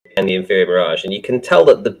the inferior mirage, and you can tell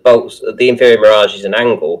that the inferior mirage is an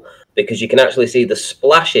angle because you can actually see the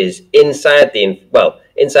splashes inside the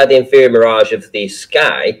inferior mirage of the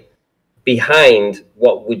sky behind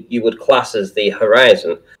what you would class as the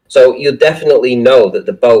horizon. So you definitely know that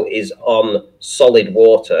the boat is on solid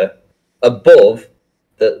water above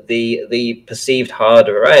the perceived hard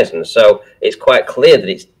horizon. So it's quite clear that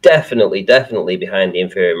it's definitely behind the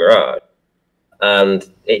inferior mirage, and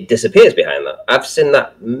it disappears behind that. I've seen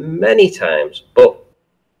that many times, but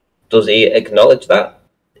does he acknowledge that?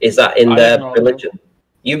 Is that in their religion?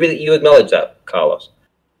 You acknowledge that, Carlos?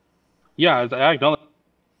 Yeah, I acknowledge.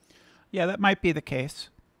 Yeah, that might be the case.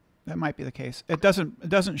 That might be the case. It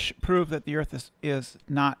doesn't prove that the Earth is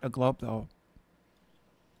not a globe, though.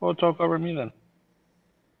 Well, talk over me then.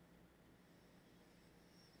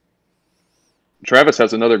 Travis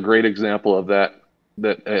has another great example of that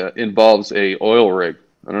involves a oil rig.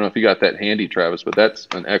 I don't know if you got that handy, Travis, but that's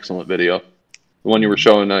an excellent video. The one you were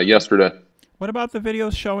showing yesterday. What about the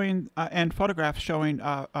videos showing and photographs showing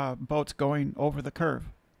boats going over the curve?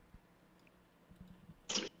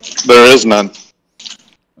 There is none.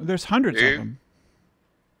 There's hundreds of them.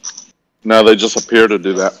 No, they just appear to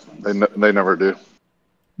do that. They never do.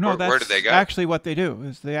 No, where do they go? Actually what they do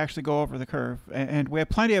is they actually go over the curve, and we have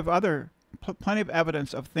plenty of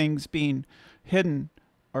evidence of things being hidden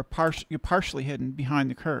or partially hidden behind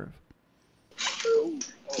the curve.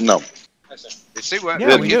 No. You see what?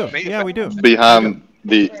 Yeah, we do. Yeah, we do. Behind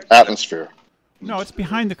the atmosphere. No, it's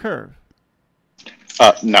behind the curve.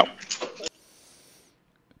 No.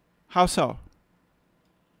 How so?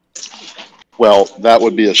 Well, that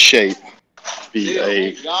would be a shape, be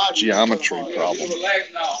a geometry problem.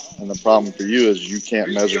 And the problem for you is you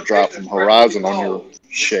can't measure drop from horizon on your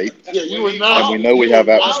shape. And we know we have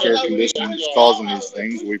atmospheric conditions causing these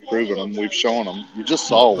things. We've proven them. We've shown them. You just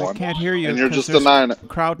saw one. I can't hear you. And you're just denying it.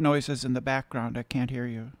 Crowd noises in the background. I can't hear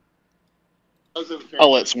you.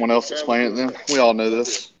 I'll let someone else explain it then. We all know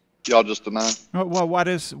this. Y'all just deny. Well, what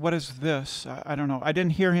is this? I don't know. I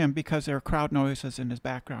didn't hear him because there are crowd noises in his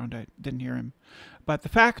background. I didn't hear him. But the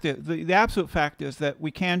fact is, the absolute fact is that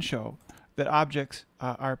we can show that objects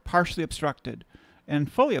are partially obstructed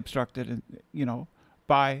and fully obstructed,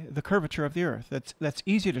 by the curvature of the Earth. That's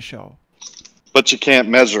easy to show. But you can't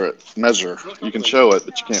measure it. You can show it,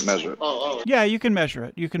 but you can't measure it. Yeah, you can measure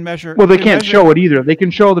it. You can measure. Well, they can't show it either. They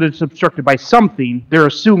can show that it's obstructed by something. They're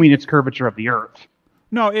assuming it's curvature of the Earth.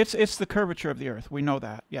 No, it's the curvature of the Earth. We know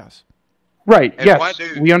that. Yes. Right. And yes.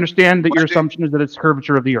 We understand that your assumption is that it's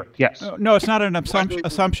curvature of the Earth. Yes. No, it's not an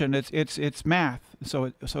assumption. It's math.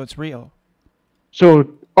 So it's real.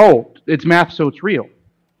 So it's math. So it's real.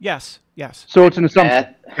 Yes. Yes. So it's an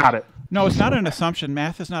assumption. Got it. No, it's not an assumption.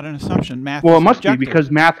 Math is not an assumption. Math. Well, is it must objective. be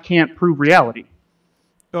because math can't prove reality.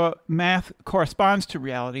 Math corresponds to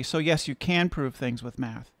reality. So yes, you can prove things with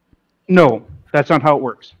math. No, that's not how it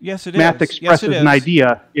works. Yes, it math is. expresses an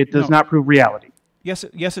idea. It does not prove reality. Yes,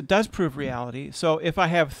 it does prove reality. So if I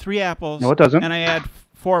have 3 apples, no, it doesn't. And I add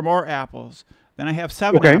 4 more apples, then I have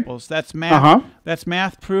 7 apples. That's math. That's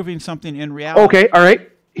math proving something in reality. Okay, all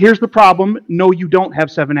right. Here's the problem. No, you don't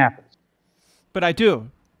have 7 apples. But I do.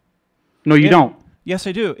 No, you don't. Yes,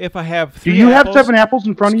 I do. If I have 3 Do you apples, have 7 apples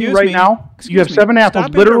in front of you right now? You have 7 apples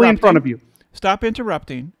literally in front of you. Stop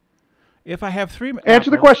interrupting. If I have 3 apples...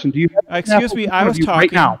 Answer the question. Do you have excuse me, I was talking.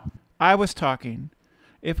 Right now? I was talking.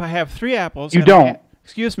 If I have 3 apples... You don't.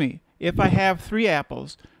 Excuse me. If I have 3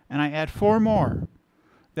 apples and I add 4 more,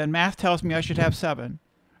 then math tells me I should have 7.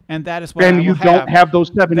 And that is what I will have. And you don't have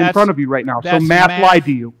those 7 in front of you right now. So math lied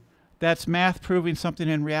to you. That's math proving something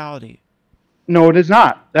in reality. No, it is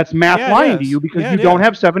not. That's math lying to you because you don't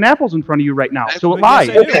have 7 apples in front of you right now. So it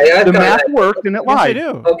lied. Okay, the math worked and it lied.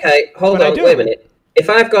 Okay, hold on. Wait a minute. If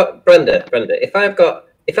I've got Brenda, if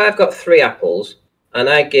I've got 3 apples and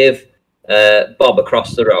I give Bob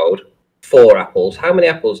across the road 4 apples, how many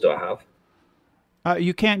apples do I have?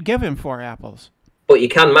 You can't give him 4 apples. But you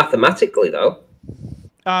can mathematically, though.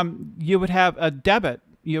 You would have a debit.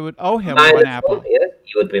 You would owe him -1 apple. Yeah,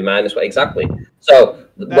 you would be -1 exactly. So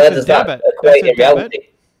where does that equate in reality?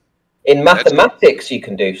 In mathematics, you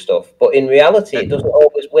can do stuff, but in reality, it doesn't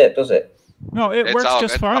always work, does it? No, it works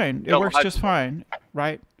just fine. It works just fine,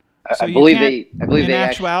 right? So I believe in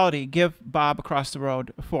actuality, give Bob across the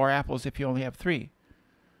road 4 apples if you only have 3.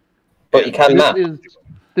 But you can not.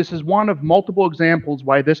 This is one of multiple examples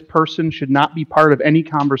why this person should not be part of any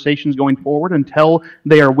conversations going forward until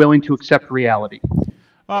they are willing to accept reality.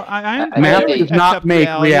 Well, math does not make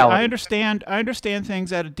reality. I understand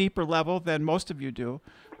things at a deeper level than most of you do,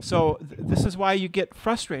 So this is why you get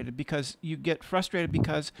frustrated, because you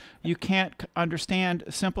can't understand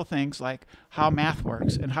simple things like how math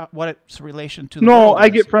works and what its relation to the world I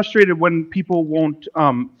is. get frustrated when people won't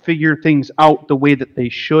figure things out the way that they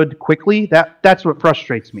should quickly. That's what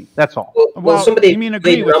frustrates me. That's all. Well, somebody you mean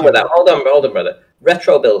agree leading with on with that. Hold on, brother.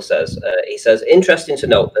 Retro Bill says, he says, interesting to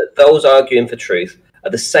note that those arguing for truth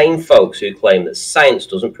are the same folks who claim that science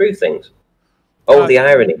doesn't prove things. Oh, the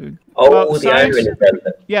irony. Oh, the irony,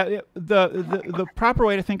 Brenda. Yeah, the proper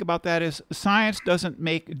way to think about that is science doesn't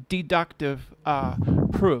make deductive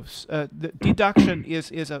proofs. The deduction is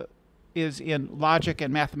in logic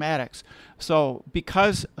and mathematics. So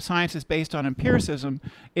because science is based on empiricism,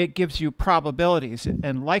 it gives you probabilities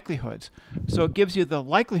and likelihoods. So it gives you the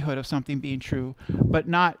likelihood of something being true, but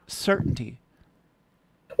not certainty.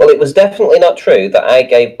 Well, it was definitely not true that I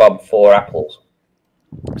gave Bob 4 apples.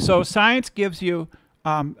 So science gives you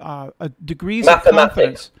degrees of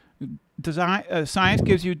confidence. Science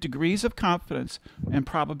gives you degrees of confidence and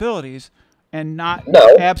probabilities, and not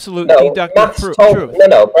absolute deductive truth.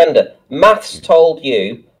 No, Brenda. Maths told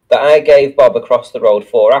you that I gave Bob across the road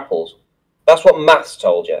 4 apples. That's what maths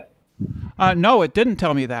told you. No, it didn't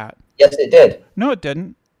tell me that. Yes, it did. No, it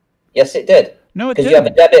didn't. Yes, it did. No, it didn't. Because you have a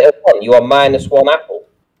debit of 1, you are minus 1 apple.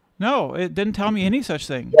 No, it didn't tell me any such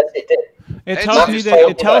thing. Yes, it did. It tells me that.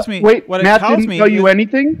 It tells me. Wait, what Matt it tells didn't me tell you is,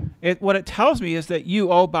 anything? What it tells me is that you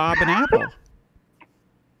owe Bob an apple.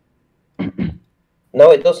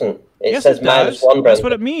 No, it doesn't. It says it minus does. 1, Brenda. That's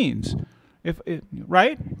what it means. No.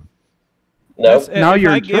 Right? Now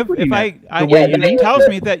you're interpreting it. It tells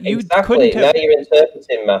me that you couldn't. Now you're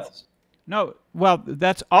interpreting maths. No, well,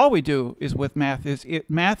 that's all we do is with math.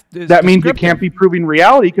 Math is that means it can't be proving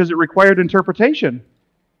reality because it required interpretation.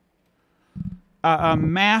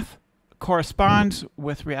 Math corresponds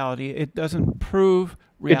with reality. It doesn't prove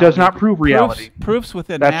reality. It does not prove reality. Proofs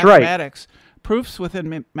within That's mathematics. Right. Proofs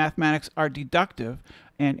within mathematics are deductive,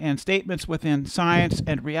 and statements within science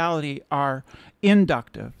and reality are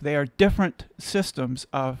inductive. They are different systems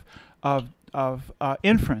of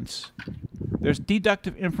inference. There's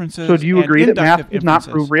deductive inferences. So do you agree that math does not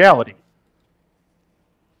prove reality?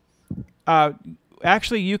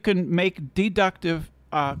 Actually, you can make deductive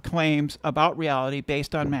claims about reality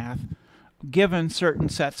based on math, given certain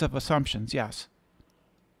sets of assumptions. Yes.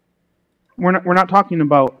 We're not talking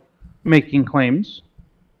about making claims.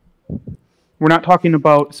 We're not talking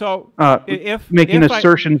about making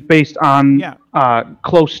assertions based on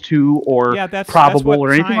close to or probable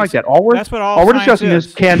or anything like that. All we're discussing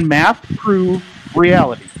is can math prove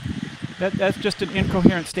reality? That's just an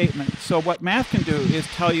incoherent statement. So what math can do is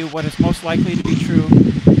tell you what is most likely to be true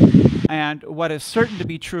and what is certain to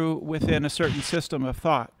be true within a certain system of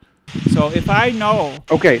thought. So if I know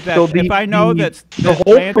that the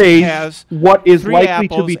whole Ranty phrase has what is 3 likely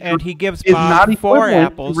apples to be true and he gives is Bob not 4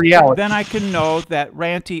 equivalent apples, to reality. then I can know that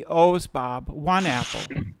Ranty owes Bob 1 apple.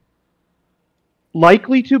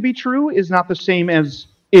 Likely to be true is not the same as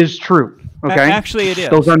is true. Okay. Actually, it is.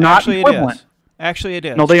 Those are not equivalent. Actually, it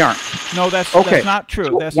is. No, they aren't. No, that's not true.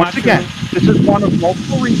 So that's once not again, true. this is one of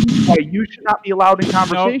multiple reasons why you should not be allowed in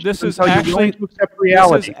conversation this is until you're willing to accept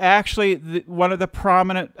reality. This is actually one of the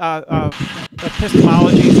prominent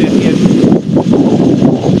epistemologies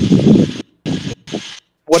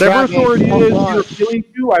whatever authority it is you're appealing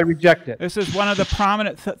to, I reject it. This is one of the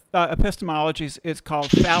prominent epistemologies. It's called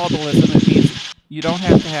fallibilism. It means you don't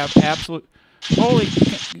have to have absolute.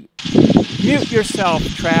 Mute yourself,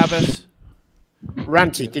 Travis.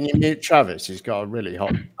 Ranty, can you mute Travis? He's got a really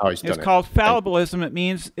hot. Oh, he's done it. It's called fallibilism.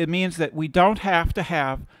 It means that we don't have to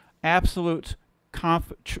have absolute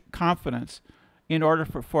confidence in order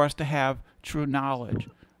for us to have true knowledge,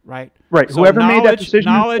 right? Right. So whoever made that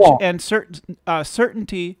decision knowledge is wrong. and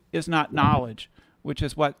certainty is not knowledge, which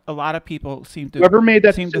is what a lot of people seem to. Whoever made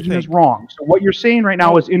that decision is wrong. So what you're saying right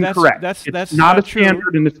now is incorrect. It's not a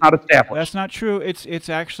standard and it's not established. That's not true. It's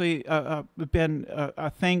actually been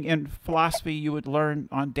a thing in philosophy you would learn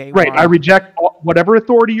on day one. Right. I reject whatever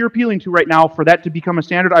authority you're appealing to right now for that to become a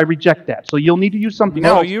standard. I reject that. So you'll need to use something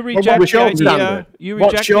else. No, you reject the idea. You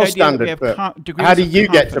reject What's your standard? How do you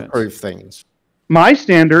get to prove things? My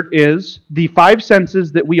standard is the 5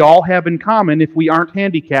 senses that we all have in common if we aren't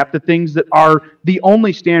handicapped, the things that are the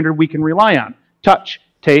only standard we can rely on. Touch,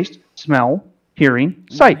 taste, smell, hearing,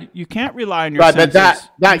 sight. You can't rely on your senses. But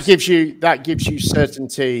that gives you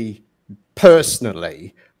certainty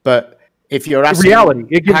personally, but if you're asking reality,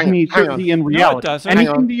 it gives me certainty in reality. No, it doesn't. Hang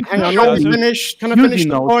on, let me finish. Can I finish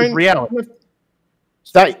the point? Reality.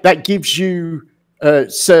 That gives you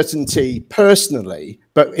certainty personally,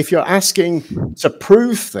 but if you're asking to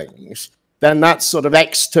prove things, then that's sort of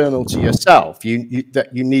external to yourself. You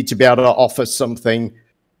need to be able to offer something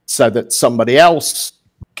so that somebody else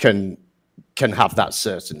can have that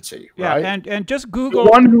certainty, right? Yeah, and just Google.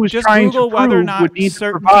 The one who is trying Google to whether or prove not would need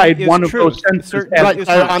to provide one of those senses. Right,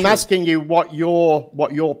 so I'm asking you what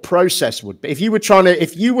your process would be if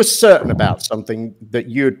you were certain about something that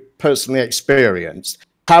you'd personally experienced.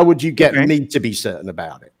 How would you get me to be certain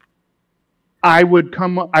about it? I would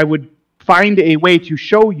find a way to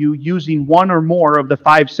show you using one or more of the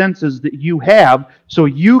 5 senses that you have, so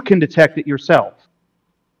you can detect it yourself.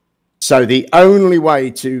 So the only way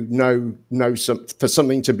to know for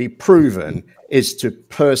something to be proven is to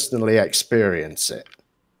personally experience it.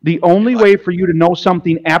 The only way for you to know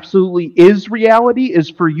something absolutely is reality is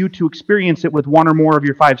for you to experience it with one or more of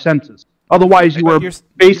your 5 senses. Otherwise, you are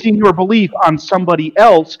basing your belief on somebody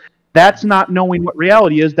else. That's not knowing what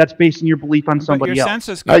reality is. That's basing your belief on somebody else.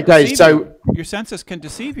 Senses can deceive you. Your senses can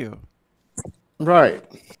deceive you. Right.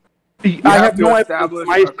 I have no evidence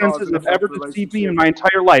my senses have ever deceived me in my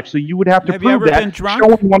entire life, so you would have to prove that. Been drunk?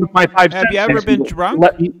 Showing one of my 5 senses. Have you ever been drunk?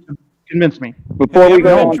 Let me convince me. Before we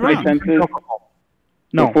go on to the senses,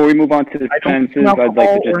 before we move on to the senses, I'd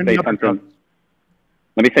like to just say something.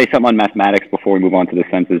 Let me say something on mathematics before we move on to the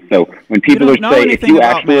senses. So when people say, if you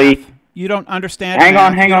actually... You don't understand. Hang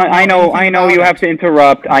on. I know you have to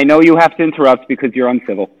interrupt. I know you have to interrupt because you're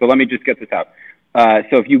uncivil. So let me just get this out.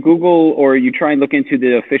 So if you Google or you try and look into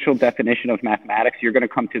the official definition of mathematics, you're going to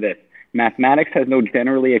come to this. Mathematics has no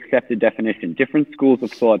generally accepted definition. Different schools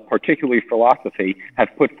of thought, particularly philosophy, have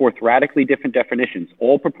put forth radically different definitions.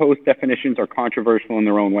 All proposed definitions are controversial in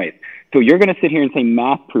their own ways. So you're going to sit here and say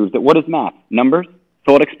math proves that. What is math? Numbers?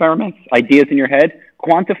 Thought experiments? Ideas in your head?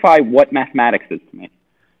 Quantify what mathematics is to me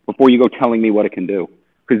before you go telling me what it can do.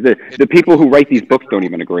 Because the people who write these books don't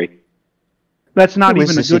even agree. That's not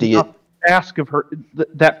even a good enough ask of her,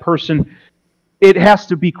 that person. It has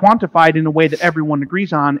to be quantified in a way that everyone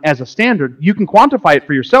agrees on as a standard. You can quantify it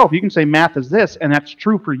for yourself. You can say math is this, and that's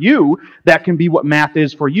true for you. That can be what math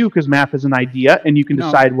is for you, because math is an idea, and you can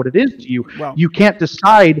decide what it is to you. Well, you can't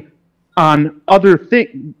decide on other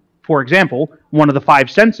things. For example, one of the 5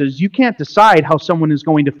 senses, you can't decide how someone is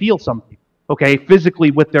going to feel something, okay,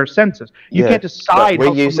 physically with their senses. You can't decide.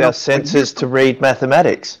 We use our senses to read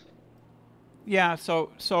mathematics. Yeah,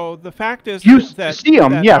 so the fact is that see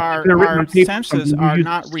them, our senses are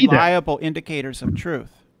not reliable indicators of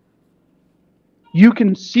truth. You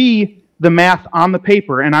can see the math on the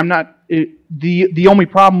paper, and I'm not. The only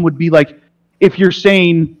problem would be like if you're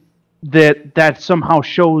saying that somehow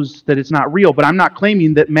shows that it's not real. But I'm not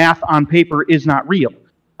claiming that math on paper is not real.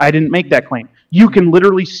 I didn't make that claim. You can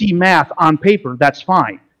literally see math on paper. That's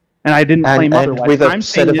fine, and I didn't claim otherwise. With a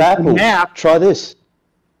set of apples, try this.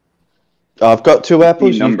 I've got 2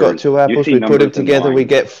 apples, you've got 2 apples, we put them together, we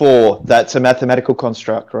get 4. That's a mathematical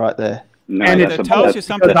construct right there. No, and it tells you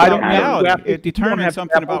something about reality. It determines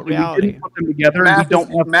something about reality. We didn't put them together, and we don't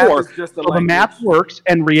have 4. So the math works,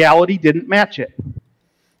 and reality didn't match it.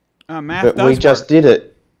 Math but we just did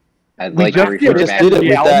it. We just did it with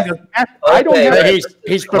that. I don't know.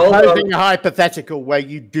 He's proposing a hypothetical where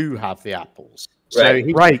you do have the apples. So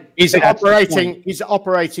he's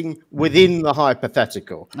operating within the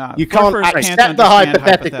hypothetical. You can't accept the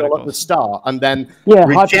hypothetical at the start and then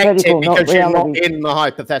reject it because you're not in the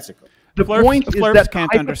hypothetical. The point is that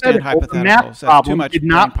can't understand hypotheticals. Math problem did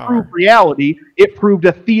not prove reality; it proved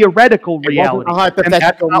a theoretical reality. It wasn't a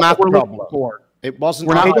hypothetical math problem. It wasn't.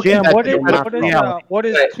 What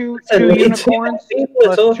is two unicorns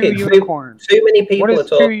plus 2 unicorns? Too many people are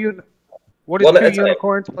talking. What is 2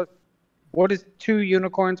 unicorns plus? What is 2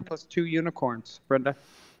 unicorns plus 2 unicorns, Brenda?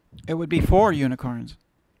 It would be 4 unicorns.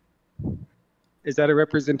 Is that a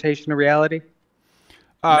representation of reality?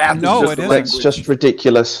 No, it isn't. That's just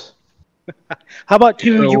ridiculous. How about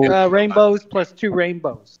 2 rainbows plus 2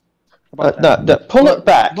 rainbows? No, pull it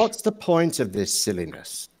back. What's the point of this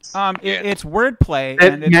silliness? It's wordplay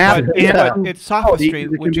and it's sophistry,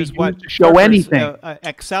 which is what show anything.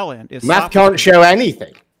 Excel in. Math can't show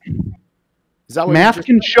anything. Math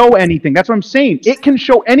can show anything. That's what I'm saying. It can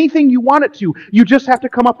show anything you want it to. You just have to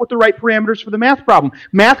come up with the right parameters for the math problem.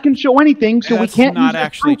 Math can show anything, so we can't use it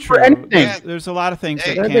as proof for anything. There's a lot of things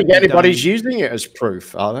that I don't think anybody's using it as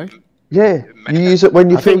proof, are they? Yeah, you use it when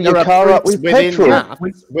you fill your car up with petrol.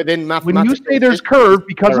 Within mathematics. When you say there's curve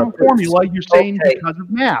because of a formula, you're saying because of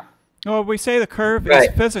math. Well, we say the curve is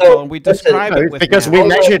physical, and we describe it with because math. we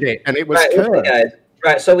measured it, and it was curved.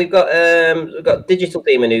 Right, so we've got Digital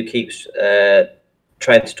Demon who keeps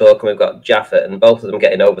trying to talk, and we've got Jaffa, and both of them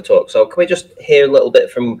getting over talk. So can we just hear a little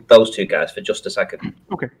bit from those 2 guys for just a second?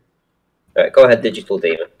 Okay. All right, go ahead, Digital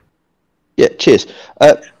Demon. Yeah, cheers.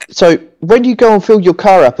 So when you go and fill your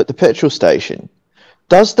car up at the petrol station,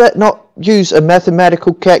 does that not use a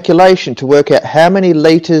mathematical calculation to work out how many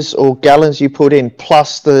litres or gallons you put in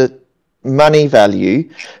plus the money value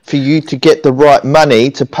for you to get the right money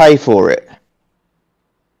to pay for it?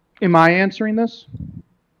 Am I answering this?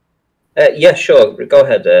 Yeah, sure. Go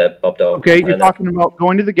ahead, Bob Dole. Okay, you're talking about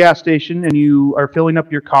going to the gas station and you are filling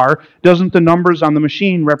up your car. Doesn't the numbers on the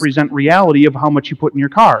machine represent reality of how much you put in your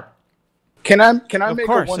car? Can I make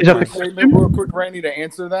a one quick statement real quick, Randy, to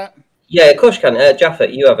answer that? Yeah, of course you can.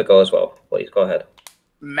 Jaffet, you have a go as well. Please, go ahead.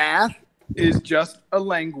 Math is just a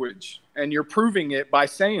language, and you're proving it by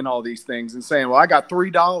saying all these things and saying, well, I got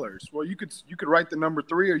 $3. Well, you could write the number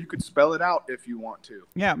 3, or you could spell it out if you want to.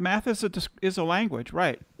 Yeah, math is a language,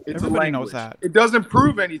 right? It's Everybody knows that. It doesn't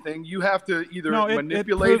prove anything. You have to either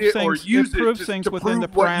manipulate it or use it to prove what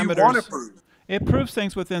you want to prove. It proves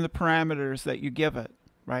things within the parameters that you give it,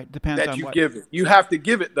 right? Depends on what. Give it. You have to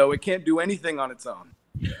give it, though. It can't do anything on its own.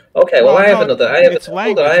 Okay, well, I have another. It's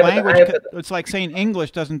language. It's like saying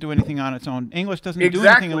English doesn't do anything on its own. English doesn't do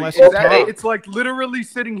anything unless it's taught. It's like literally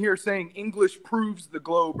sitting here saying English proves the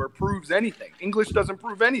globe or proves anything. English doesn't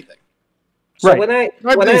prove anything. So when I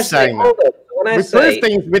say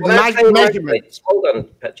things with measurements. Hold on,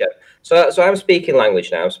 Jeff. So I'm speaking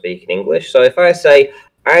language now. I'm speaking English. So if I say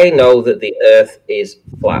I know that the Earth is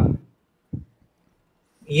flat,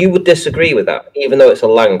 you would disagree with that, even though it's a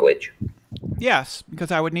language. Yes,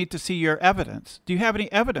 because I would need to see your evidence. Do you have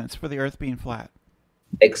any evidence for the Earth being flat?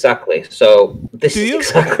 Exactly. So this is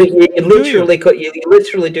exactly you're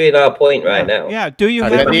literally doing our point right now. Yeah. Do you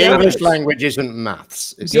have the English language isn't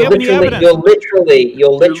maths? You're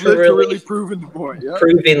literally proving the point. Yeah.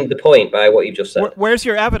 Proving the point by what you just said. Where's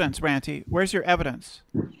your evidence, Ranty? Where's your evidence?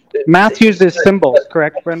 Math uses symbols,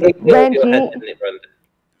 correct, Brenda?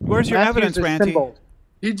 Where's your evidence, Ranty?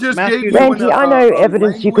 He just gave Ranty, I know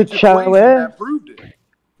evidence you could show her.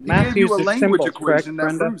 Math uses a language equation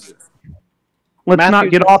that proves it. Let's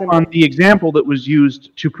not get off on the example that was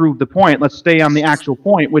used to prove the point. Let's stay on the actual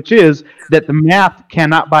point, which is that the math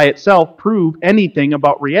cannot by itself prove anything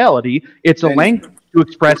about reality. It's a language to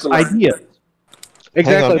express ideas.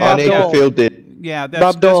 Exactly. Yeah,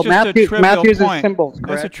 that's just a trivial point. Symbols,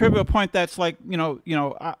 that's a trivial point. That's like,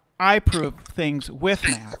 I prove things with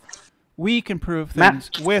math. We can prove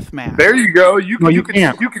things with math. There you go. You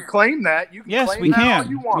can claim that. Yes, we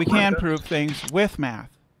can. We can prove things with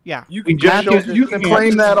math. Yeah. You can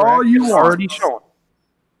claim that all you want. Already shown.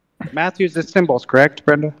 Math uses symbols, correct,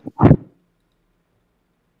 Brenda?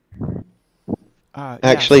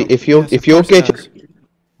 Actually, if you're getting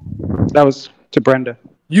that was to Brenda.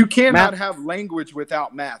 You cannot have language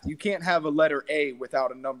without math. You can't have a letter A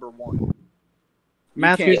without a number 1.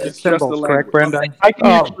 Math uses symbols, correct, Brenda? I can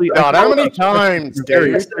actually. God, how many times,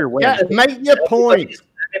 dude? Yeah, make your point.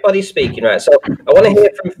 Everybody's speaking, right? So I want to hear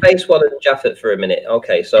from Face One and Jaffet for a minute.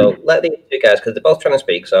 Okay, so let these two guys, because they're both trying to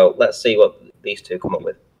speak. So let's see what these two come up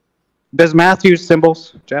with. Does math use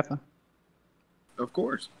symbols, Jaffet? Of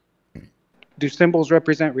course. Do symbols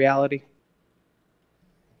represent reality?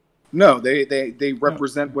 No, they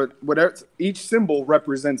represent whatever. Each symbol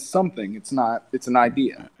represents something. It's an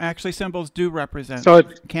idea. Actually, symbols do represent. So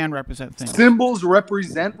it can represent things. Symbols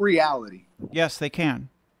represent reality. Yes, they can.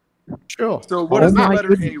 Sure. So what does the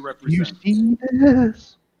letter A represent? You see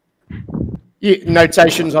this?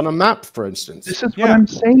 Notations on a map, for instance. This is what I'm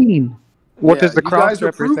saying. What does the cross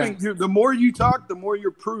represent? The more you talk, the more you're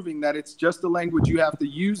proving that it's just a language. You have to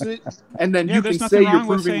use it, and then you can say you're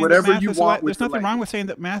proving whatever you want. There's nothing wrong with saying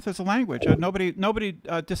that math is a language. Nobody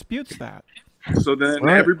disputes that. So then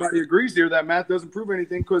everybody agrees here that math doesn't prove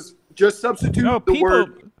anything because just substitute the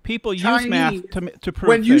word. People use Chinese, math to prove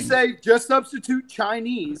when you things. say just substitute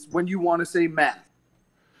Chinese when you want to say math.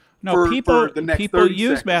 No, people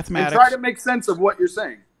use mathematics. And try to make sense of what you're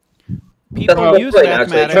saying. People use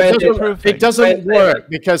mathematics to prove things. It doesn't work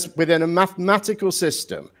because within a mathematical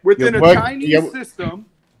system, within a Chinese system.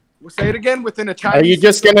 We'll say it again. Within a Chinese. Are you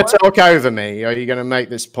just going to talk over me? Are you going to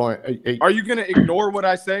make this point? Are you going to ignore what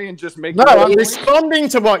I say and just make? No, I'm responding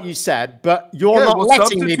to what you said, but you're not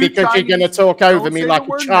letting me because you're going to talk over me like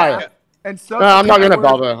a child. No, I'm not going to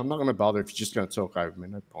bother. I'm not going to bother if you're just going to talk over me.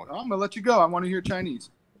 No point. I'm going to let you go. I want to hear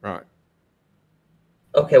Chinese. Right.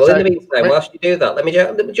 Okay. Well, in the meantime, whilst you do that, let me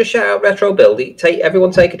just shout out Retro Build.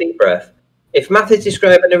 Everyone take a deep breath. If math is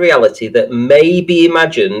describing a reality that may be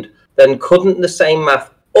imagined, then couldn't the same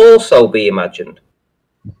math also be imagined?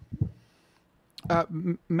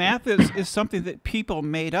 Math is something that people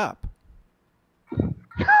made up.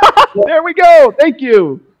 There we go. Thank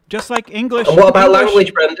you. Just like English. And what about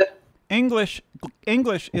language, Brenda? English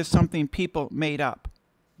is something people made up.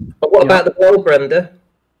 But what about the globe, Brenda?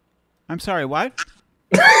 I'm sorry, what?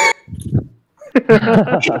 I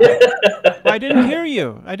didn't hear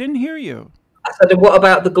you. I didn't hear you. I said, what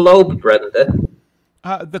about the globe, Brenda?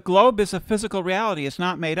 The globe is a physical reality. It's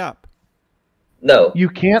not made up. No. You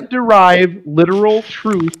can't derive literal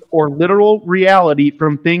truth or literal reality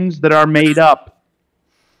from things that are made up.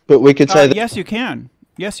 But we could say that. Yes, you can.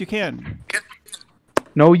 Yes, you can.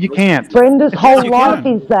 No, you can't. Brenda's whole life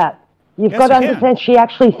is that. You've got to understand she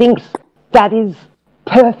actually thinks that is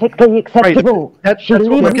perfectly acceptable. Right. She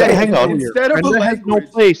lives Okay, hang on. Instead of a Brenda has no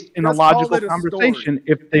language, place in a let's call logical it a conversation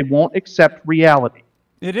if they won't accept reality.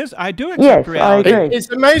 It is. I do accept reality.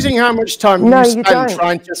 It's amazing how much time No, you you spend don't.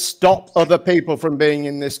 trying to stop other people from being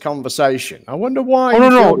in this conversation. I wonder why.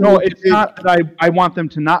 Oh, no. It's not that I want them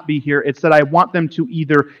to not be here. It's that I want them to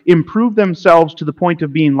either improve themselves to the point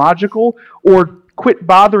of being logical or quit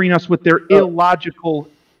bothering us with their illogical,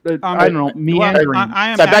 I don't know, meandering.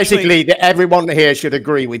 So basically, everyone here should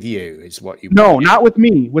agree with you, is what you. No, not with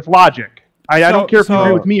me, with logic. I don't care if you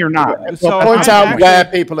agree with me or not. Point out where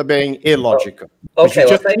people are being illogical. Okay,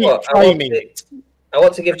 well, tell you what, I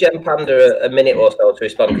want to give Gempanda a minute or so to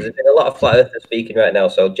respond, because there's been a lot of flat earthers speaking right now.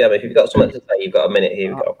 So, Gem, if you've got something to say, you've got a minute.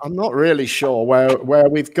 Here we go. I'm not really sure where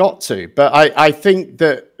we've got to, but I think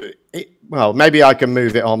that, well, maybe I can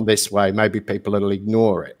move it on this way. Maybe people will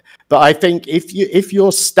ignore it. But I think if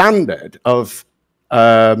your standard of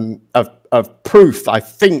proof, I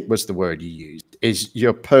think was the word you used, is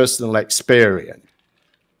your personal experience.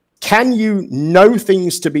 Can you know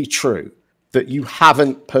things to be true that you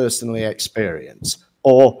haven't personally experienced?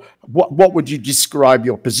 Or what would you describe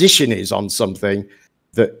your position is on something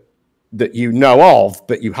that you know of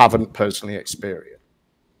but you haven't personally experienced?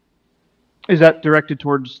 Is that directed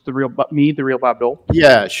towards the real Bob Dole?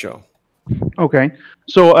 Yeah, sure. Okay.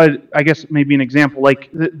 So I guess maybe an example, like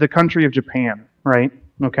the country of Japan, right?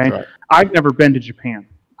 Okay. Right. I've never been to Japan.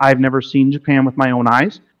 I've never seen Japan with my own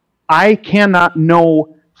eyes. I cannot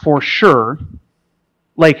know for sure,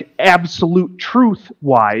 like absolute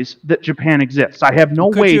truth-wise, that Japan exists. I have no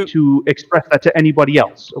way to express that to anybody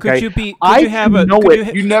else. Okay. You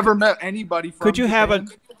never met anybody from Could you have Japan?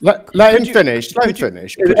 Let him finish. Let him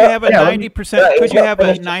finish. Could you have a 90%? Could you have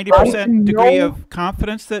a 90% degree of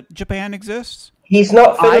confidence that Japan exists? He's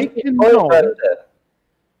not. I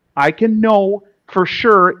can know for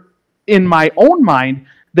sure in my own mind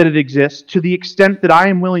that it exists to the extent that I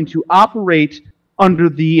am willing to operate under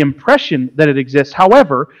the impression that it exists.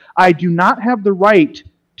 However, I do not have the right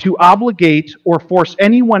to obligate or force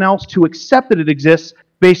anyone else to accept that it exists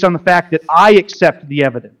based on the fact that I accept the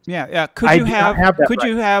evidence. Yeah. Could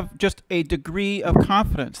you have just a degree of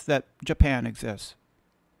confidence that Japan exists?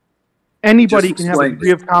 Anybody can have a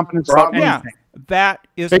degree of confidence about anything. That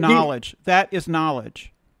is knowledge. That is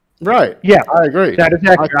knowledge. Right. Yeah, I agree. That is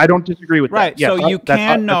accurate. I don't disagree with that. Yes, So you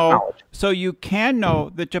can know. So you can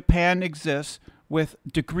know that Japan exists with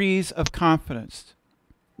degrees of confidence.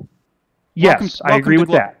 Yes, I agree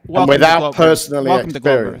with that. And without personally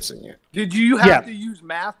experiencing it. Did you have to use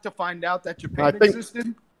math to find out that Japan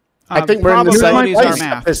existed? I think we're in the same place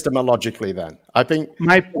epistemologically then. I think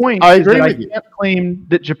my point is that I can't claim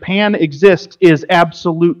that Japan exists is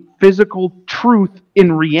absolute physical truth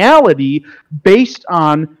in reality based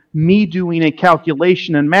on me doing a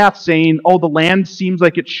calculation in math saying, oh, the land seems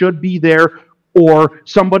like it should be there, or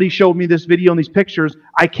somebody showed me this video and these pictures.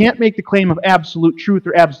 I can't make the claim of absolute truth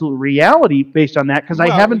or absolute reality based on that because I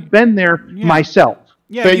haven't been there myself.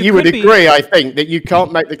 Yeah, but you would agree, I think, that you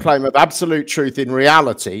can't make the claim of absolute truth in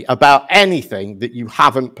reality about anything that you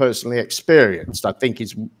haven't personally experienced, I think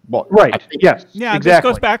is what... Right, yes, yeah, exactly. This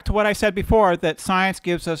goes back to what I said before, that science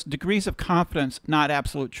gives us degrees of confidence, not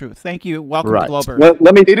absolute truth. Thank you. Welcome to Glober. Well,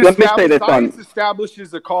 let me say this. Science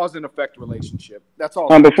establishes a cause and effect relationship. That's all.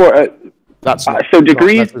 That's not, so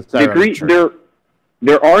degrees.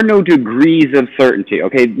 There are no degrees of certainty,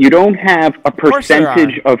 okay? You don't have a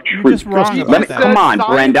percentage of truth. Come on,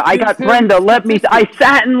 Brenda. I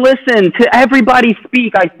sat and listened to everybody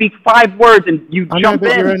speak. I speak 5 words and you jump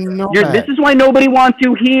in. This is why nobody wants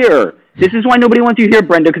you here. This is why nobody wants you here,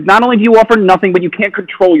 Brenda, because not only do you offer nothing, but you can't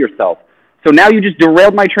control yourself. So now you just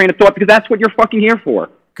derailed my train of thought because that's what you're fucking here for.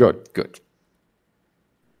 Good.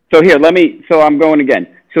 So here, so I'm going again.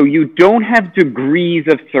 So you don't have degrees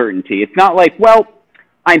of certainty. It's not like, well,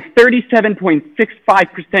 I'm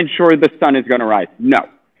 37.65% sure the sun is going to rise. No.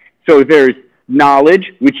 So there's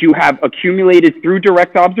knowledge, which you have accumulated through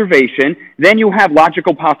direct observation. Then you have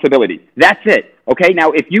logical possibility. That's it. Okay?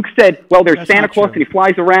 Now, if you said, well, there's Santa Claus and he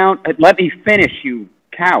flies around, let me finish, you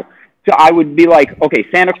cow. So I would be like, okay,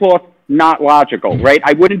 Santa Claus, not logical, right?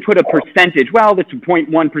 I wouldn't put a percentage. Well, it's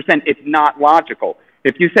 0.1%. It's not logical.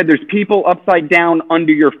 If you said there's people upside down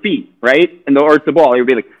under your feet, right, and the Earth's a ball, you'd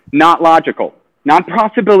be like, not logical. Not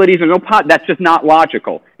possibilities or no pot. That's just not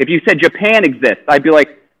logical. If you said Japan exists, I'd be like,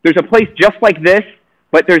 there's a place just like this,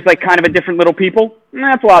 but there's like kind of a different little people.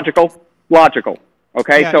 That's logical. Logical.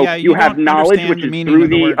 Okay, Yeah, so yeah, you have knowledge, understand which the is meaning through of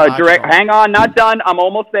the the word direct. logical. Hang on, not done. I'm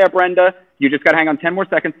almost there, Brenda. You just got to hang on 10 more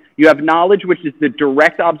seconds. You have knowledge, which is the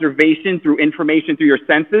direct observation through information through your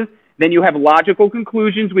senses. Then you have logical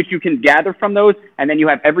conclusions, which you can gather from those, and then you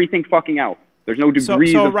have everything fucking else. There's no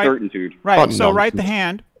degrees of certainty. Right. So write the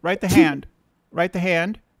hand. Write the hand. Write the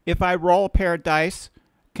hand. If I roll a pair of dice,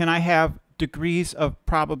 can I have degrees of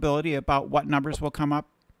probability about what numbers will come up?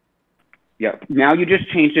 Yeah. Now you just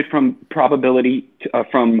changed it from probability to,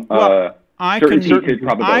 certainty to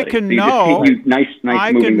probability. I can so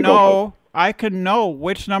know. I can know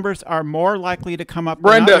which numbers are more likely to come up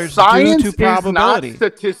Brenda, than others science due to probability. is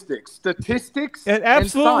not statistics. Statistics It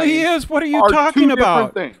absolutely is. What are you talking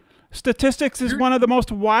about? Statistics is one of the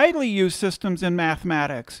most widely used systems in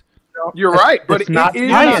mathematics. You're right, but it's not it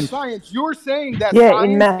is science. not science. You're saying that Yeah,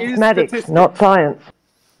 science in mathematics, is not science.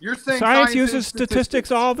 You're saying Science uses statistics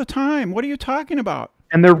all the time. What are you talking about?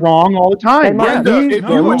 And they're wrong all the time. Brenda, if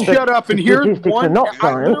you would shut up and here's Statistics are one, not I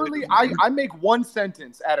science. literally, I make one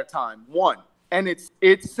sentence at a time, one, and it's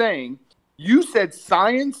saying you said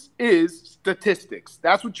science is statistics.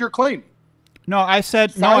 That's what you're claiming. No, I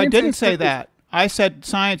said no. I Science didn't is say that. I said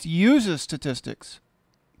science uses statistics.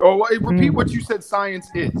 Oh, repeat what you said. Science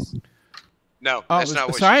is. No, that's not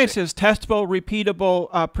what science is testable,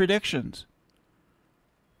 repeatable predictions.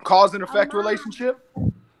 Cause and effect relationship?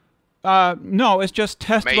 No, it's just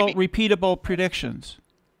testable, Maybe. repeatable predictions.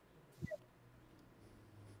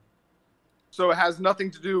 So it has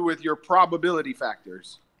nothing to do with your probability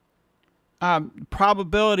factors.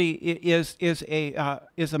 Probability is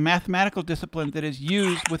a mathematical discipline that is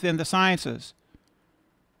used within the sciences.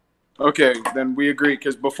 Okay, then we agree,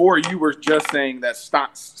 because before you were just saying that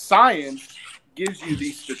science gives you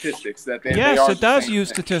these statistics. That they Yes, are it does the same use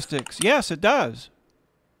thing. statistics. Yes, it does.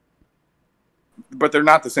 But they're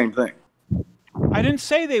not the same thing. I didn't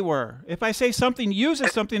say they were. If I say something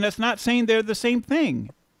uses something, that's not saying they're the same thing.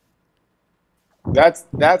 That's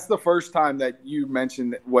the first time that you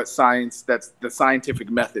mentioned what science, that's the scientific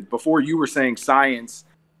method. Before you were saying science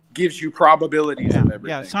gives you probabilities of everything.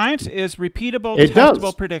 Yeah, science is repeatable, It testable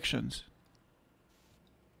does. predictions.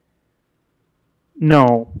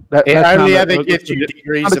 No, It that's only not ever gives you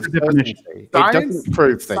degrees not a of definition. certainty. It doesn't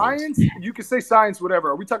prove things. Science, you can say science, whatever.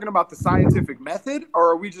 Are we talking about the scientific method,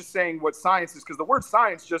 or are we just saying what science is? Because the word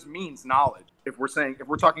science just means knowledge. If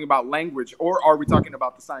we're talking about language, or are we talking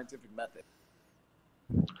about the scientific method?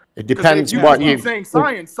 It depends if what keep you saying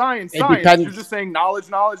science, It you're depends- just saying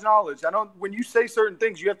knowledge. I don't. When you say certain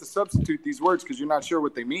things, you have to substitute these words because you're not sure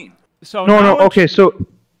what they mean. So No, knowledge, okay, so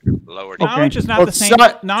knowledge is not Well, the same.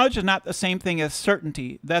 Knowledge is not the same thing as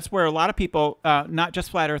certainty. That's where a lot of people, not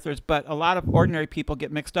just flat earthers, but a lot of ordinary people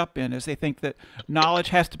get mixed up in, is they think that knowledge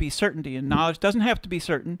has to be certainty, and knowledge doesn't have to be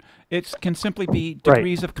certain. It can simply be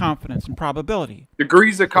degrees of confidence and probability.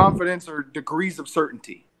 Degrees of confidence or degrees of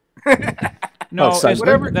certainty. No, so-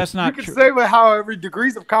 Whatever. that's not You true. can say, but however,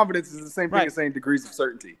 degrees of confidence is the same thing Right. as saying degrees of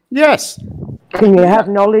certainty. Yes. Can you have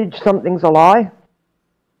knowledge something's a lie?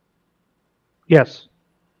 yes,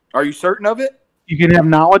 Are you certain of it? you can have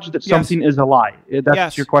knowledge that Yes. something is a lie. That's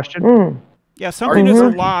Yes. your question? Yeah, something is a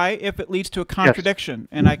Mhm. lie if it leads to a contradiction,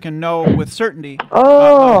 and I can know with certainty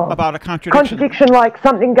Oh, about a contradiction. contradiction like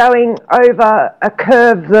something going over a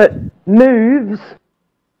curve that moves.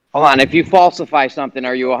 Hold on. If you falsify something,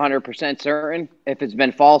 are you 100% certain if it's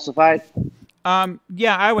been falsified?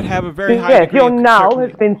 Yeah, I would have a very high Yeah, if degree your of null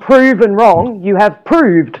certainty. has been proven wrong, you have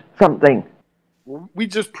proved something. We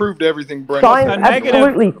just proved everything, Brenda. Science A negative-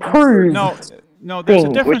 absolutely proves. No, there's a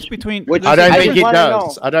thing. difference between. which- I there's don't a think difference- it wanna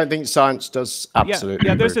does. I don't think science does absolutely.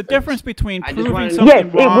 Yeah, there's a prove things. difference between I just proving wanna know- something Yes,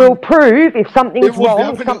 it wrong. will prove if something's It will wrong,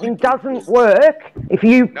 if definitely something doesn't work. If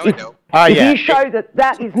you No, I don't. if yeah. you show that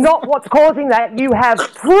that is not what's causing that, you have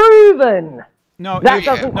proven No, that you-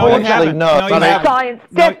 doesn't no, you cause haven't. no, No, you but haven't. Science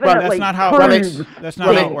No, definitely that's not how it proves. works. That's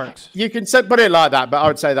not how it works. You can put it like that, but I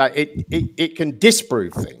would say that it can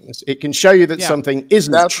disprove things. It can show you that Yeah. something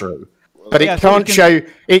isn't true, but Yeah, it so we can't can- show.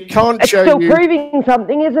 It can't It's show still you. proving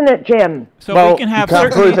something, isn't it, Jim? So Well, we can have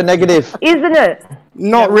Can't certainty. prove a negative. Isn't it?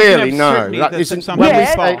 Not Yeah, we can really. have No, certainty that that isn't. something when we is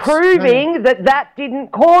Yes, say- false. proving that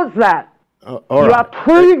didn't cause that. all You right. are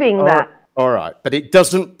proving that. All right, but it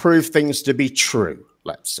doesn't prove things to be true.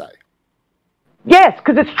 Let's say. Yes,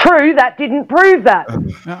 because it's true that didn't prove that.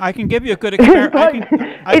 I can give you a good It's, experiment. like,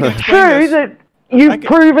 I can it's explain true this. that you've I can-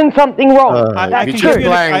 proven something wrong. I That's can You're give true. you,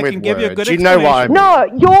 playing I with can give you a good words. You know what I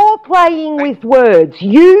explanation. mean. No, you're You're playing with words.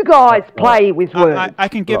 You guys play with words. I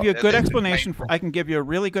can give you a good explanation. I can give you a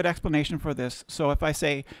really good explanation for this. So if I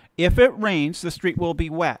say, if it rains, the street will be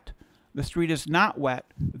wet. The street is not wet,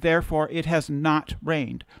 therefore it has not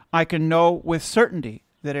rained. I can know with certainty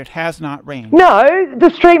that it has not rained. No, the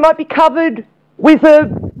street might be covered with a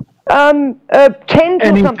tent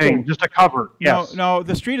or something. Just a cover. Yes. No,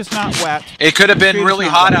 the street is not wet. It could have been really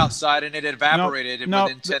hot outside and it evaporated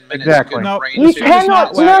within 10 minutes. Exactly. You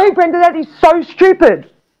cannot. No, Brenda, that is so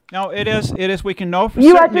stupid. No, it is. It is. We can know for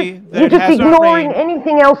certainty that it has not rained. You're just ignoring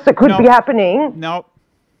anything else that could be happening.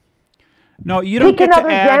 No, you don't get to add. Pick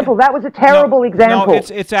another example. That was a terrible example. No,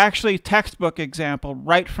 it's actually textbook example,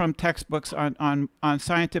 right from textbooks on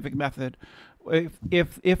scientific method.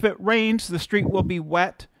 If it rains, the street will be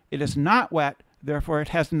wet. It is not wet, therefore it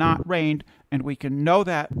has not rained, and we can know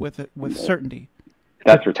that with certainty.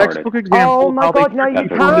 That's retarded. Textbook example. Oh my God, no, you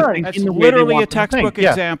can't. That's literally a textbook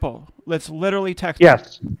example. Let's literally textbook.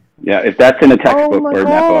 Yes. Yeah, if that's in a textbook or in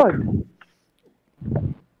that book.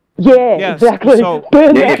 Yeah, exactly. So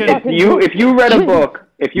if you read a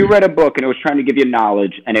book, and it was trying to give you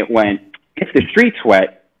knowledge, and it went, if the street's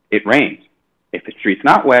wet, it rains. If the street's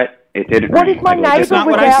not wet, it didn't rain. What if my neighbour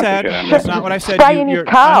was out That's not what I said. spraying his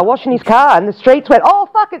car, washing his car, and the street's wet? Oh,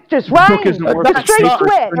 fuck, it's just rained. The street's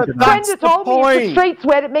wet. Brenda told me if the street's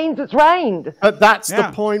wet, it means it's rained. But that's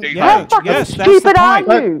the point. How fucking stupid are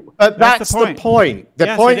you? But that's the point.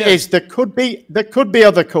 The point is there could be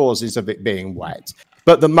other causes of it being wet.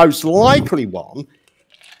 But the most likely one,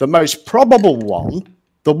 the most probable one,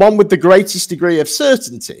 the one with the greatest degree of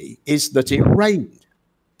certainty is that it rained.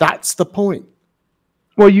 That's the point.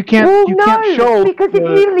 Well, you can't show... because if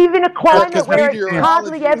you live in a climate where it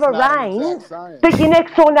hardly ever rains, but your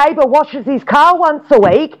next door neighbour washes his car once a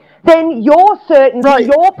week, then your certainty,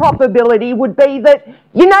 your probability would be that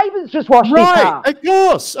your neighbour's just washed his car.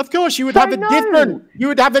 Of course, you would have a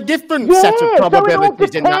different set of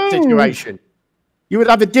probabilities in that situation. You would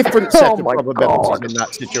have a different set of probabilities in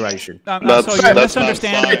that situation. So you're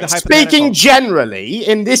misunderstanding the hypothetical. Speaking generally,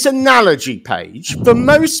 in this analogy page, for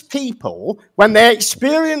most people, when they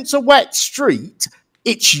experience a wet street,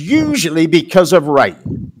 it's usually because of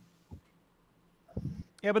rain.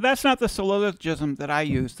 Yeah, but that's not the syllogism that I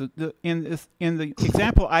used. In the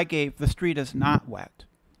example I gave, the street is not wet,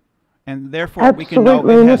 and therefore we can know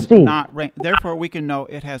it has not rained. Therefore, we can know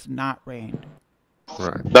it has not rained.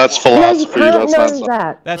 Right. That's philosophy.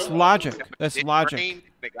 That's logic. That's logic.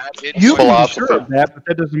 You can be sure of that, but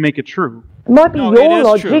that doesn't make it true. It might be your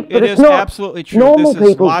logic, but it's not absolutely true. Normal this is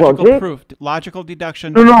people's logical logic. proof, logical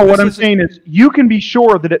deduction. No, what I'm saying is you can be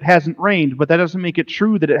sure that it hasn't rained, but that doesn't make it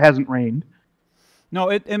true that it hasn't rained. No,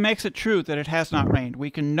 it makes it true that it has not rained. We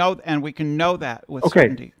can know, and we can know that with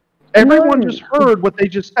certainty. Everyone just heard what they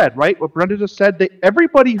just said, right? What Brenda just said.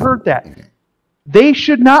 Everybody heard that. They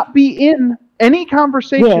should not be in any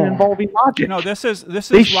conversation involving logic. No, this is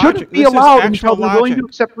they shouldn't be allowed until they're willing to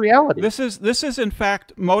accept reality. This is in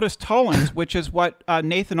fact modus tollens, which is what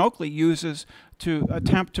Nathan Oakley uses to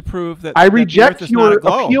attempt to prove that I reject your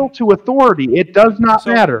appeal to authority. It does not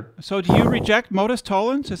matter. So do you reject modus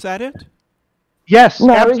tollens? Is that it? Yes,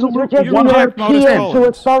 no, absolutely. You reject modus tollens to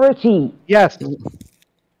authority. Yes.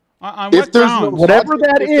 On what grounds? Whatever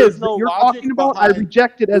that is that you're talking about, I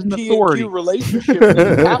reject it as an authority. Relationship, you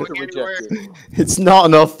have to reject it. It's not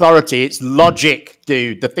an authority, it's logic,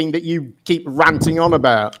 dude. The thing that you keep ranting on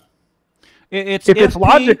about. If it's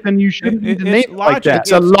logic, then you shouldn't need to name it like that.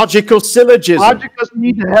 It's a logical syllogism. Logic doesn't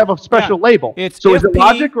need to have a special label. So is it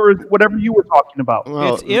logic or is it whatever you were talking about?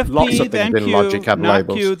 Well, it's if P, then Q, not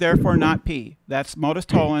Q, therefore not P. That's modus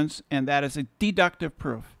tollens, and that is a deductive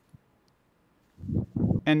proof.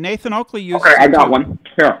 And Nathan Oakley uses... Okay, I got one.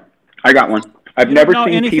 Here, I got one. I've never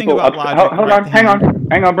seen people... Hold on, hang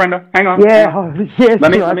on, Brenda, hang on. Yeah, yes.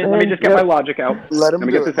 Let me just get my logic out. Let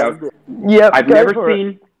me get this out. Yeah, I've never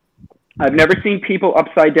seen people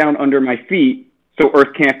upside down under my feet, so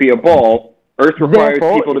Earth can't be a ball. Earth requires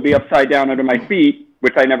people to be upside down under my feet,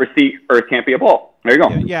 which I never see. Earth can't be a ball. There you go.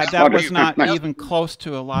 Yeah, that was not even close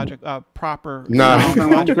to a proper... No. That's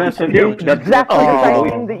exactly the same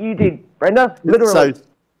thing that you did, Brenda. Literally. So,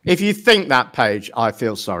 if you think that, Paige, I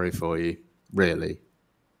feel sorry for you. Really.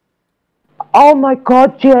 Oh my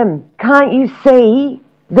God, Jim! Can't you see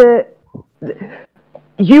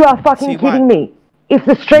you are fucking kidding me. If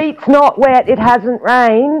the street's not wet, it hasn't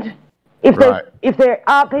rained. If there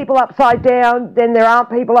aren't people upside down, then there aren't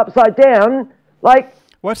people upside down. Like,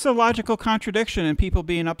 what's the logical contradiction in people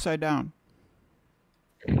being upside down?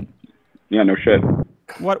 Yeah, no shit.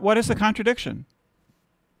 What is the contradiction?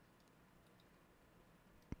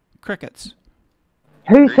 Crickets.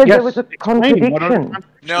 Who said there was a contradiction?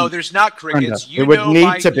 No, there's not crickets. There would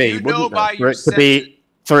need to be, wouldn't there?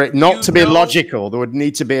 For it not to be logical, there would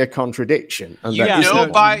need to be a contradiction. And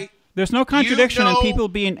there's no contradiction in people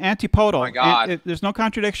being antipodal. Oh my God. There's no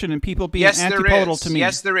contradiction in people being antipodal to me.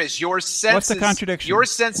 Yes, there is. Your senses. What's the contradiction? Your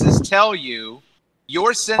senses tell you.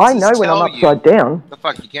 Your senses I know when I'm upside down. The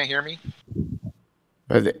fuck? You can't hear me?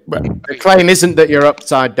 The claim isn't that you're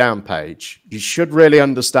upside down, Payge. You should really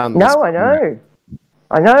understand this. No, I know.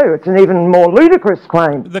 I know. It's an even more ludicrous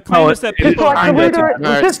claim. The claim is that people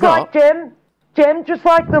just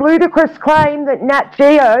like the ludicrous claim that Nat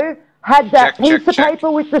Geo had that piece of paper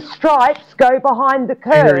with the stripes go behind the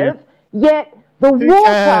curve, yet the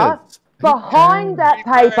water behind that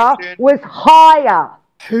paper was higher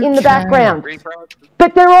in the background.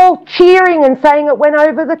 But they're all cheering and saying it went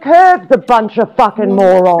over the curve, the bunch of fucking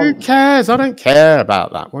morons. Who cares? I don't care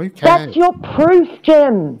about that. Who cares? That's your proof,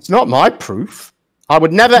 Jem. It's not my proof. I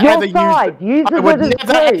would never ever use the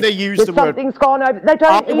word. Something's gone over. They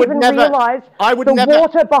don't even realise the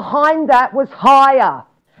water behind that was higher.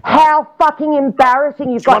 How fucking embarrassing!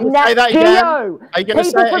 You've got Nat Geo. Are you going to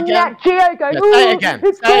say it again? Nat Geo going, say it again.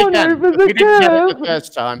 It's gone over the You didn't get it curve. the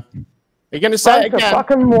first time. You're going to say it again.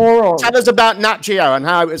 Fucking moron. Tell us about Nat Geo and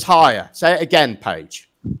how it was higher. Say it again, Payge.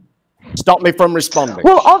 Stop me from responding.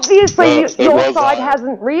 Well, obviously, your side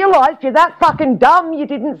hasn't realised. You're that fucking dumb. You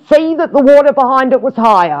didn't see that the water behind it was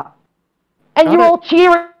higher. And you're all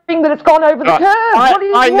cheering that it's gone over the curve. What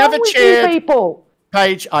is wrong with you people?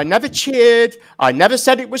 Payge, I never cheered. I never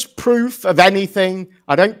said it was proof of anything.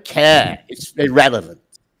 I don't care. It's irrelevant.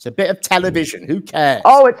 It's a bit of television. Who cares?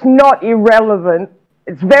 Oh, it's not irrelevant.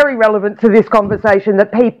 It's very relevant to this conversation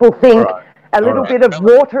that people think a little bit of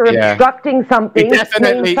water obstructing something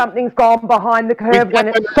means something's gone behind the curve when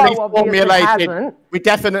it's so obvious it hasn't. We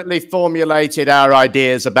definitely formulated our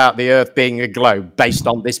ideas about the Earth being a globe based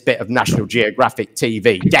on this bit of National Geographic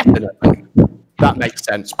TV. Definitely. That makes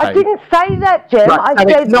sense, Payge. I didn't say that, Jem. I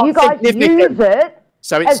said you guys use it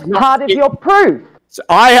as part of your proof. So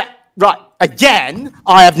again,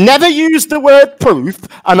 I have never used the word proof,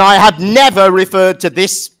 and I have never referred to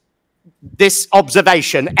this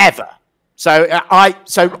observation ever. So I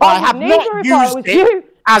have not used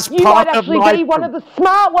it as part of my. You might actually be one of the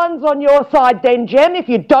smart ones on your side, then, Jem, if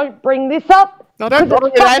you don't bring this up. No, don't bother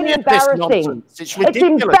with any of this nonsense. It's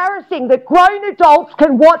ridiculous. It's embarrassing that grown adults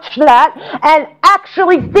can watch that and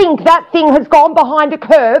actually think that thing has gone behind a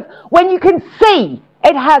curve when you can see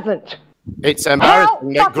it hasn't. It's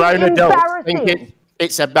embarrassing that grown adults think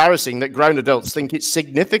it's embarrassing that grown adults think it's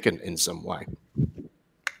significant in some way.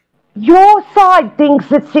 Your side thinks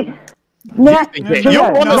it's you're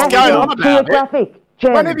going on about it.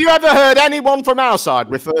 When have you ever heard anyone from our side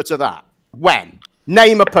refer to that? When?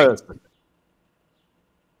 Name a person.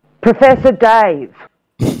 Professor Dave.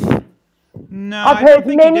 No, I've heard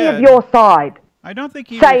many of your side. I don't think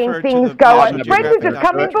he saying things go over. Brenda just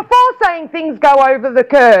come in before saying things go over the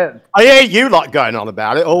curve. I hear you like going on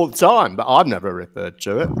about it all the time, but I've never referred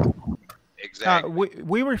to it. Exactly.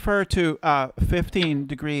 We refer to 15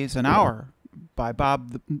 degrees an hour by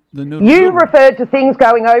Bob the Noodle. You referred to things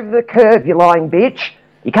going over the curve, you lying bitch.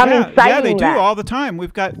 You come in saying that. Yeah, they do all the time.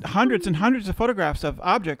 We've got hundreds and hundreds of photographs of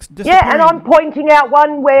objects disappearing. Yeah, and I'm pointing out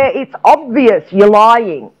one where it's obvious you're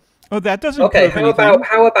lying. Oh, that doesn't. Okay, how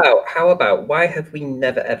about? Why have we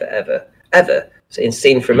never, ever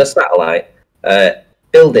seen from a satellite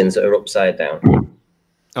buildings that are upside down?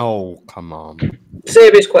 Oh, come on.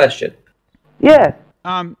 Serious question. Yeah.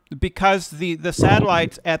 Because the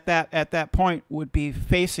satellites at that point would be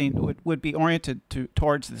would be oriented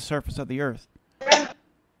towards the surface of the Earth.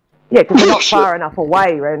 Yeah, because they're not far enough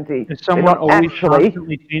away, Ranty. They're not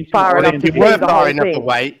actually far enough to see the whole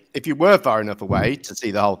thing. If you were far enough away to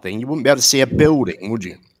see the whole thing, you wouldn't be able to see a building, would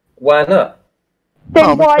you? Why not?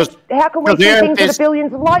 Then how can we see things that are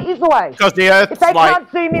billions of light years away? Because the Earth, if they can't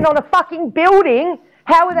zoom in on a fucking building,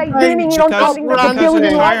 how are they zooming in on something that's a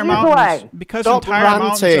billion light years away? Because entire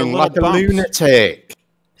mountains are little like a lunatic.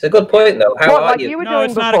 It's a good point, though. How are you? No,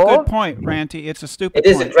 it's not a good point, Ranty. It's a stupid point. It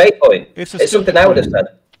is a great point. It's something I would have said.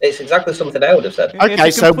 It's exactly something I would have said. Okay,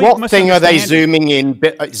 so what thing are they zooming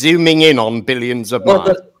in on billions of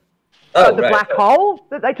miles? The black hole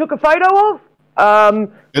that they took a photo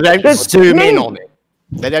of? They don't zoom in on it.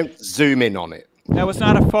 They don't zoom in on it. That was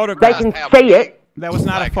not a photograph. They can see it. That was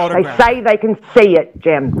not a photograph. They say they can see it,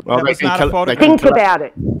 Jem. Well, that was not a photograph. Think about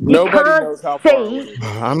it. Nobody knows how far away.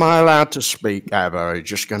 Am I allowed to speak, Ava? Are you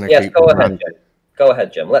just going to keep go ahead, Jem. Go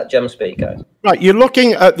ahead, Jem. Let Jem speak, guys. Right, you're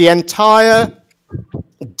looking at the entire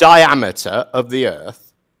diameter of the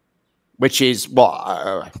Earth, which is what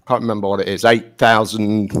I can't remember what it is,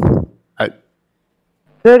 8,000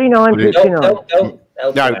 39.59.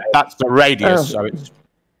 No, that's the radius. So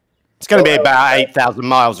it's going to be about 8,000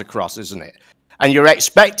 miles across, isn't it? And you're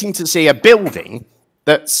expecting to see a building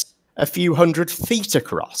that's a few hundred feet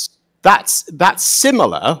across. That's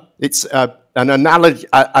similar. It's an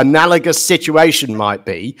analogous situation might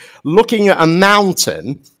be looking at a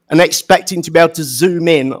mountain and expecting to be able to zoom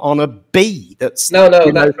in on a bee that's that's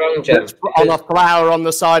wrong, Jim. On a flower on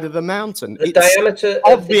the side of the mountain. The diameter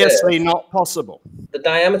obviously not possible. The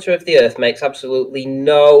diameter of the Earth makes absolutely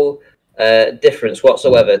no difference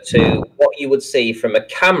whatsoever to what you would see from a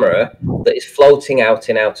camera that is floating out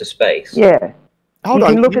in outer space. Yeah. You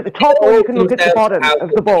can look at the top or you can look at the bottom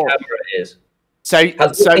of the ball. The camera is. So it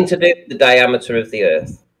has nothing to do with the diameter of the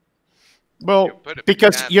Earth. Well,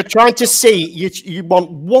 because you're trying to see, you want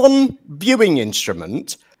one viewing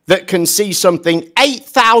instrument that can see something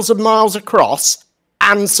 8,000 miles across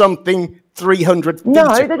and something 300 feet.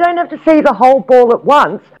 No, they don't have to see the whole ball at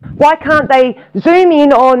once. Why can't they zoom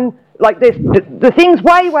in on, like the thing's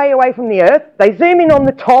way, way away from the Earth. They zoom in on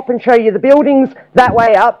the top and show you the buildings that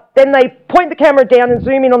way up. Then they point the camera down and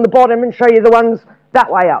zoom in on the bottom and show you the ones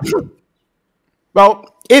that way up. Well,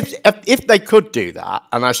 if they could do that,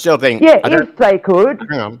 and I still think... Yeah, if they could.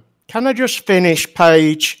 Hang on. Can I just finish,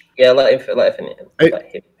 Paige? Yeah, let him finish.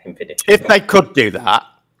 If they could do that,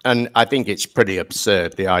 and I think it's pretty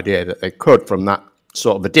absurd, the idea that they could from that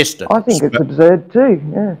sort of a distance. I think it's absurd too,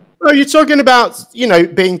 yeah. Well, you're talking about,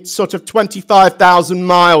 being sort of 25,000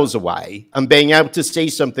 miles away and being able to see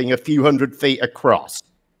something a few hundred feet across.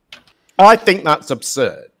 I think that's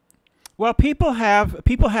absurd. Well, people have,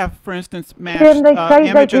 for instance, matched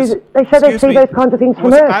images. They say they see those kinds of things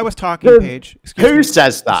from Earth. I was talking, Paige. Who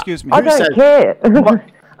says that? Excuse me. I don't care.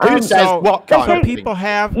 Who says what kind of people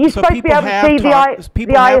have? You're supposed to be able to see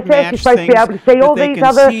the ISS. You're supposed to be able to see all these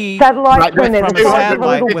other satellites when they're they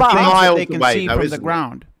can see from the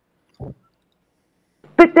ground.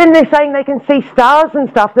 But then they're saying they can see stars and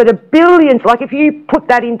stuff that are billions. Like if you put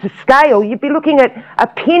that into scale, you'd be looking at a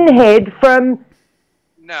pinhead from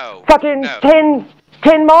fucking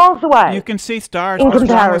 10 miles away. You can see stars. What's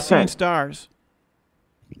wrong with seeing stars?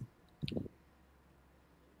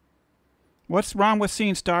 What's wrong with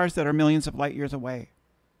seeing stars that are millions of light years away?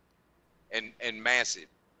 And massive.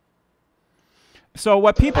 So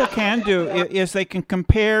what people can do is they can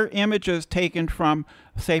compare images taken from,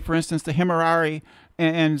 say, for instance, the Himawari,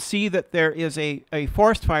 and see that there is a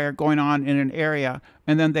forest fire going on in an area,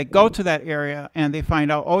 and then they go to that area and they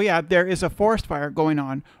find out, oh yeah, there is a forest fire going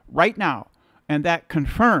on right now, and that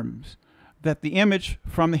confirms that the image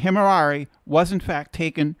from the Himawari was in fact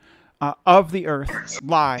taken of the Earth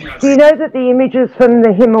live. Do you know that the images from the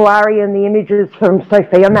Himawari and the images from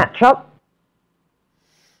Sophia match up?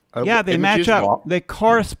 Yeah, they match up. What? They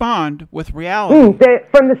correspond with reality. They're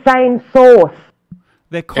from the same source.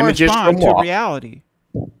 They correspond to reality.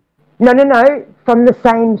 No, from the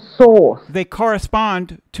same source. They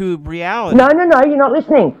correspond to reality. No, you're not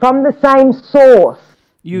listening. From the same source.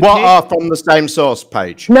 What are from the same source,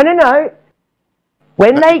 Paige? No.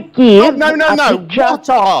 When they give... No.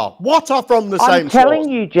 Picture, what are from the same source? I'm telling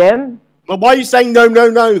you, Jem. Well, why are you saying no,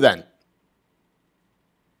 then?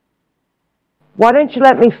 Why don't you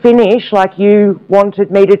let me finish like you wanted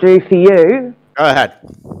me to do for you? Go ahead.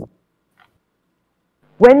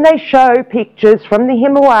 When they show pictures from the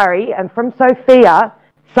Himawari and from Sophia,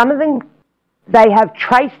 some of them they have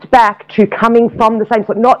traced back to coming from the same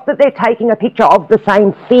source. Not that they're taking a picture of the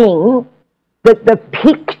same thing, but the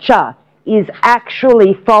picture is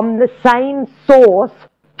actually from the same source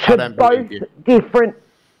to both different...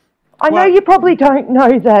 I know you probably don't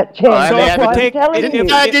know that, Jen.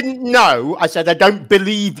 If I didn't know, I said I don't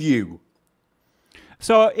believe you.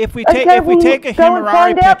 So if we take a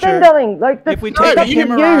Himawari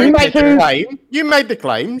picture, you made the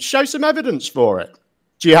claim. Show some evidence for it.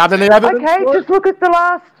 Do you have any evidence? Okay, just look at the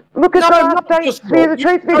last update Fear the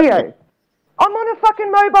Truth video. I'm on a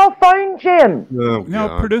fucking mobile phone, Jim.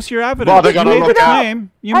 No, produce your evidence. You made the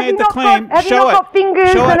claim. You made the claim. Have you not got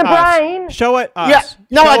fingers and a brain? Show it us. Yeah.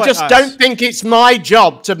 No, I just don't think it's my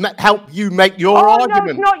job to help you make your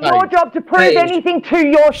argument. No, it's not your job to prove anything to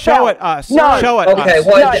yourself. Show it us. No. Show it us.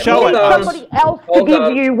 No, show it us. Somebody else to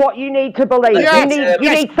give you what you need to believe.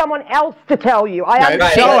 You need someone else to tell you. I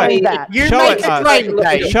understand that. Show it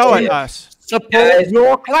us. Show it us. Support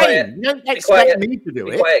your claim. You don't expect me to do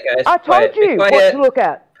it. Quiet, guys. I told you what to look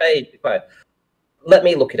at. Hey, be quiet. Let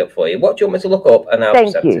me look it up for you. What do you want me to look up, and I'll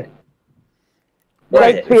present it.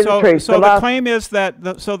 So the claim is that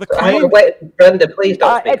the claim. Wait, Brenda, please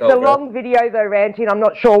don't speak over. It's a long video though, Ranty, and I'm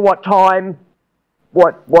not sure what time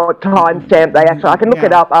stamp they actually. I can look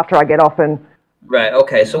it up after I get off and. Right.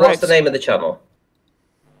 Okay. So what's the name of the channel?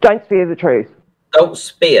 Don't fear the truth. Don't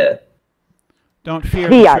spear. Don't fear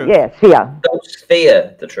the truth. Yeah, fear. Don't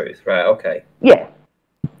fear the truth. Right, okay. Yeah.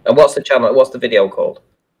 And what's the channel? What's the video called?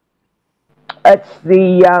 It's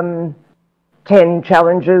the 10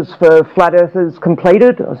 challenges for flat earthers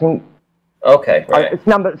completed, I think. Okay, right. It's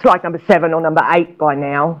like number 7 or number 8 by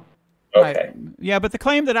now. Okay. Right. Yeah, but the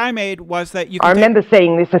claim that I made was that you I can remember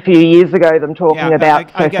seeing this a few years ago, them talking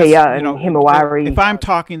about Sophia and Himawari. If I'm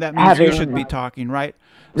talking, that means you should be talking, right?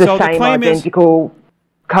 The so same the claim identical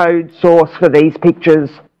code source for these pictures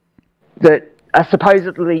that are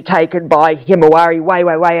supposedly taken by Himawari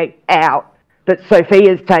way out, that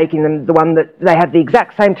Sophia's taking them, the one that they have the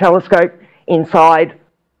exact same telescope inside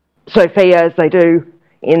Sophia as they do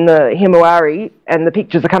in the Himawari, and the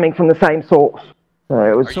pictures are coming from the same source.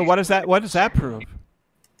 So what does that prove?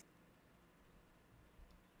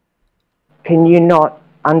 Can you not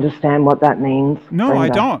understand what that means? No,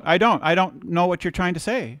 Brenda? I don't know what you're trying to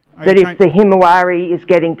say. That if the Himawari is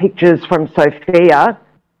getting pictures from Sophia,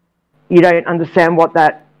 you don't understand what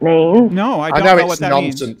that means? No, I don't know what that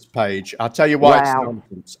means. It's nonsense, Paige. I'll tell you why it's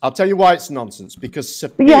nonsense. I'll tell you why it's nonsense. Because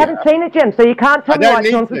Sophia... But you haven't seen it, Jem, so you can't tell me why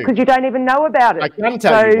it's nonsense because you don't even know about it. I can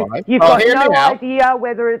tell you why. You've got no idea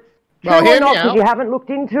whether it's true or not because you haven't looked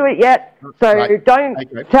into it yet. So don't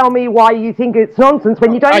tell me why you think it's nonsense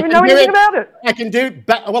when you don't even know anything about it. I can do...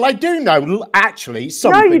 Well, I do know, actually,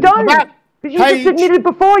 something. No, you don't. Because you just admitted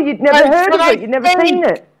before you'd never heard of it. You'd never seen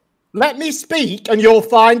it. Let me speak and you'll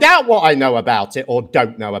find out what I know about it or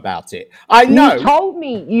don't know about it. I know. You told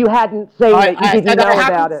me you hadn't seen it. You didn't know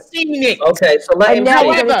about it. Seen it. Okay, so let and now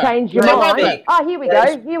you're going to change your mind. Oh, here we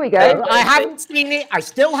go. Here we go. I haven't seen it. I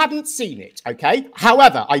still haven't seen it. Okay.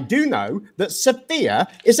 However, I do know that Sophia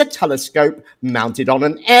is a telescope mounted on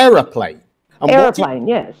an aeroplane. And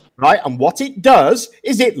yes. Right. And what it does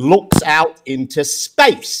is it looks out into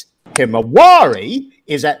space. Himawari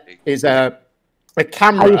is a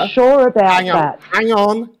camera. Are you sure about that? Hang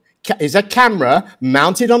on. Is a camera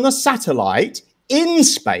mounted on a satellite in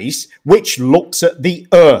space which looks at the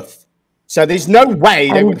Earth. So there's no way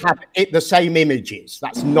they would have the same images.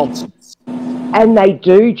 That's nonsense. And they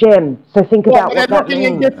do, Jem. So think about what that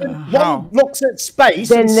means. One looks at space.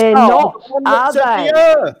 Then they're not, one are looks they? at the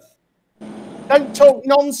Earth. Don't talk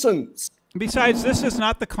nonsense. Besides, this is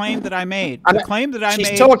not the claim that I made. The claim that I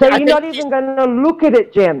made... So you're not even going to look at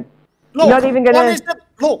it, Jem. Look, not even going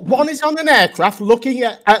to... one is on an aircraft looking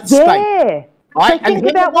at space. Yeah. Right? So think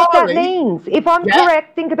about what that means. If I'm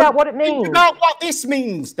correct, think about what it means. Think about what this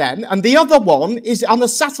means then. And the other one is on a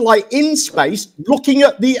satellite in space looking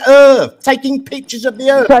at the Earth, taking pictures of the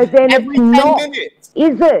Earth so then every it's 10 not, minutes.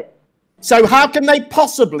 Is it? So how can they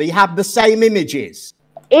possibly have the same images?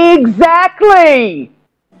 Exactly.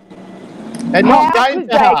 They're not going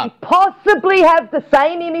to have. How could they possibly have the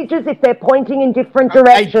same images if they're pointing in different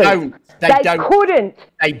directions? They don't. Couldn't.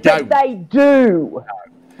 They don't. But they do.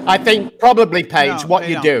 I think probably, Paige, what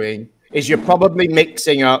you're doing is you're probably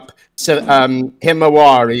mixing up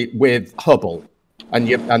Himawari with Hubble. And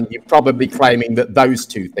you're probably claiming that those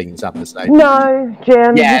two things have the same. No,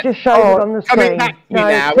 Jem, you just showed it on the screen. No,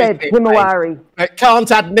 it said Himawari. I can't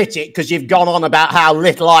admit it because you've gone on about how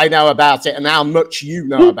little I know about it and how much you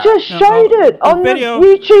know about it. You just showed it on the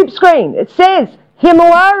YouTube screen. It says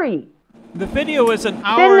Himawari. The video is an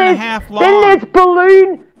hour and a half long. Then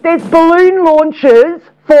there's balloon launches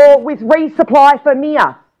with resupply for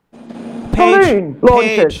Mia. Balloon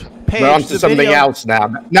launches. We're on to something else now.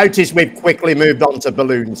 Notice we've quickly moved on to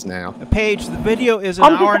balloons now. Paige, the video is an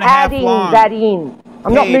hour and a half long. I'm just adding that in.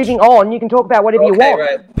 I'm not moving on. You can talk about whatever you want.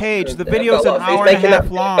 Right. Paige, the video is an hour and a half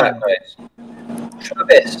long.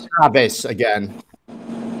 Travis again.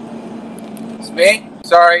 It's me?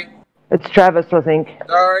 Sorry. It's Travis, I think.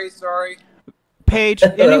 Sorry. Paige,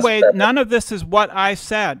 anyway, none of this is what I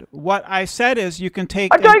said. What I said is you can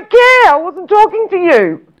take... I don't care. I wasn't talking to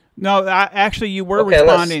you. No, actually, you were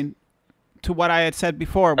responding to what I had said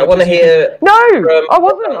before. I want to hear... No, I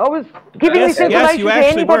wasn't. I was giving this information to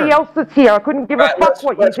anybody else that's here. I couldn't give a fuck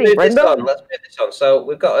what you think, Brenda. Let's move this on. So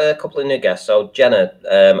we've got a couple of new guests. So Jenna,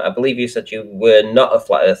 I believe you said you were not a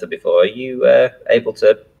flat earther before. Are you able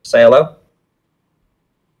to say hello?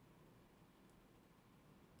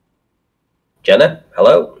 Jenna,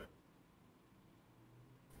 hello.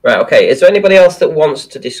 Right, okay. Is there anybody else that wants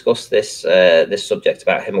to discuss this this subject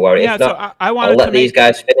about Himawari? Yeah, if not, so I wanted I'll let these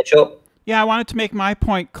guys finish up. Yeah, I wanted to make my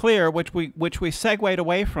point clear, which we segued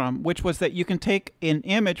away from, which was that you can take an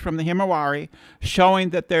image from the Himawari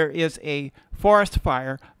showing that there is a forest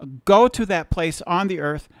fire, go to that place on the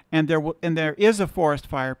Earth, and there is a forest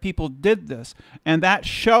fire. People did this, and that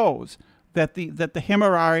shows that the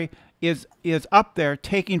Himawari is up there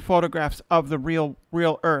taking photographs of the real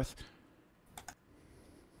Earth.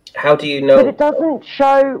 How do you know? But it doesn't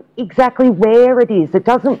show exactly where it is. It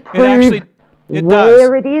doesn't prove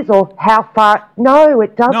where it is or how far. No,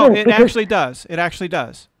 it doesn't. No, it actually does. It actually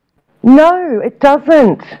does. No, it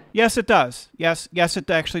doesn't. Yes, it does. Yes, it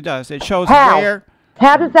actually does. It shows how? where.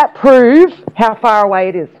 How does that prove how far away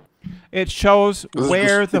it is? It shows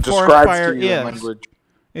where the forest fire is.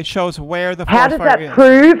 It shows where the forest fire is. How does that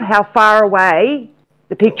prove how far away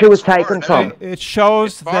the picture was taken from? It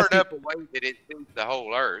shows far enough away that it sees the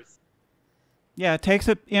whole Earth. Yeah, it takes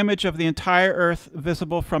an image of the entire Earth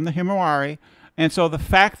visible from the Himawari, and so the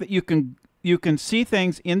fact that you can see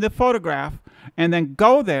things in the photograph and then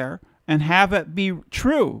go there and have it be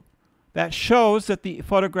true, that shows that the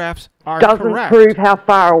photographs are correct. Doesn't prove how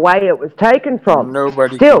far away it was taken from.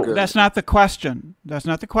 Nobody. Still, that's not the question. That's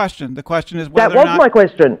not the question. The question is whether that was my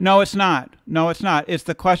question. No, it's not. No, it's not. It's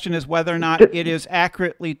the question is whether or not it is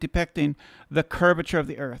accurately depicting the curvature of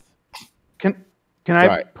the Earth. Can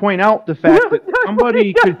I point out the fact that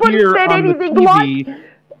somebody could hear on the TV?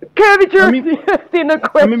 Curvature in a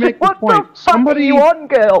question. Let me make what the point. the fuck are you on,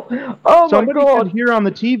 girl? Oh somebody my God. could hear on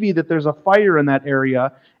the TV that there's a fire in that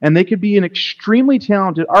area, and they could be an extremely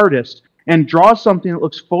talented artist and draw something that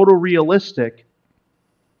looks photorealistic,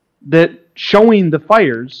 that showing the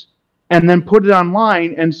fires, and then put it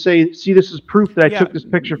online and say, "See, this is proof that I took this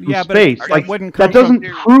picture from space." Like that doesn't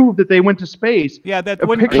prove that they went to space. Yeah, that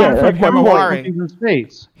wouldn't come from Himawari. In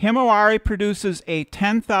space. Himawari produces a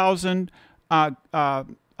 10,000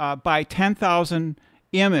 by 10,000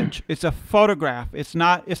 image. It's a photograph. It's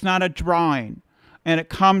not a drawing, and it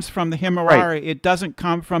comes from the Himawari. Right. It doesn't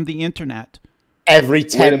come from the internet. Every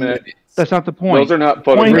 10 minutes. That's not the point. Those are not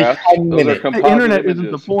photographs. Those are composite the internet images.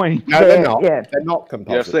 Isn't the point. No, they're not. Yeah. They're not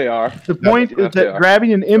composite. Yes, they are. The point is that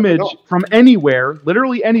grabbing an image from anywhere,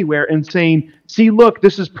 literally anywhere, and saying, "See, look,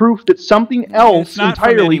 this is proof that something else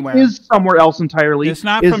entirely is somewhere else entirely." It's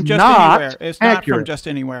not from just anywhere. It's not from just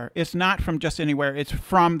anywhere. It's not from just anywhere. It's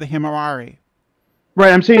from the Himawari.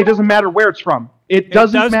 Right. I'm saying it doesn't matter where it's from. It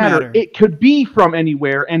does matter. It could be from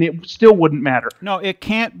anywhere, and it still wouldn't matter. No, it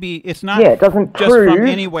can't be. It's not. Yeah, it doesn't just prove from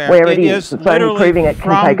anywhere. Where it is it's literally only proving it can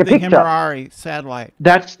from take a the picture. Himawari satellite.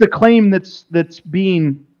 That's the claim that's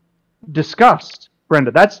being discussed,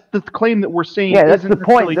 Brenda. That's the claim that we're saying. Yeah, that's the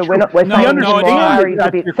point. That we're saying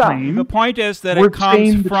the claim. The point is that it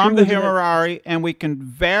comes from the Himawari, and we can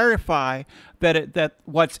verify that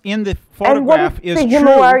what's in the photograph is true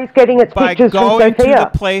by going to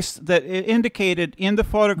the place that it indicated in the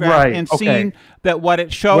photograph and seeing that what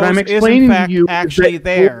it shows is in fact actually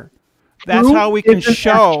there. That's how we can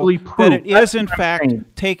show that it is in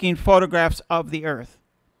fact taking photographs of the Earth.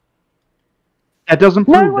 That doesn't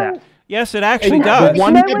prove that. Yes, it actually does.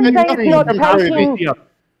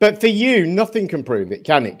 But for you, nothing can prove it,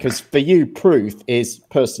 can it? Because for you, proof is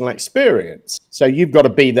personal experience. So you've got to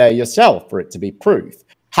be there yourself for it to be proof.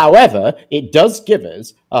 However, it does give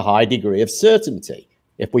us a high degree of certainty.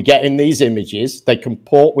 If we get in these images, they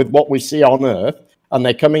comport with what we see on Earth, and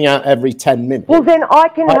they're coming out every 10 minutes. Well, then I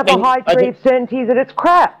can have a high degree of certainty that it's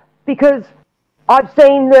crap, because I've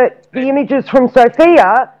seen that the images from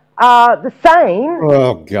Sophia are the same.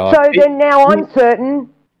 Oh, God. So then now I'm certain.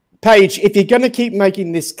 Paige, if you're going to keep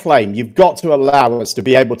making this claim, you've got to allow us to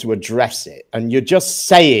be able to address it. And you're just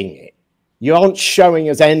saying it. You aren't showing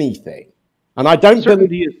us anything. And I don't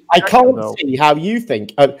believe, I can't see how you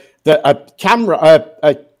think that a camera,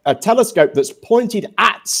 a telescope that's pointed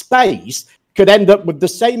at space could end up with the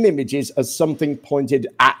same images as something pointed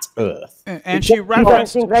at Earth. And she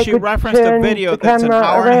referenced a video that's an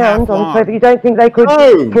hour and a half long. So you don't think they could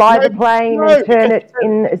fly the plane and turn it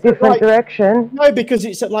in a different direction? No, because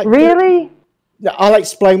it's at like... Really? I'll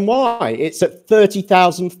explain why. It's at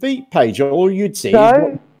 30,000 feet, Paige. All you'd see...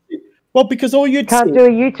 So? Well, because all you'd Can't do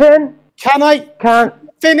a U-turn? Can I... Can't...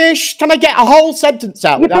 Finish? Can I get a whole sentence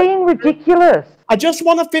out? You're being ridiculous. I just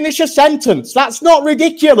want to finish a sentence. That's not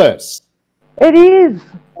ridiculous. It is.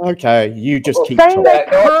 Okay, you just keep saying they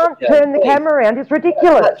can't turn the camera around is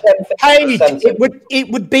ridiculous. Paige, it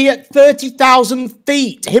would be at 30,000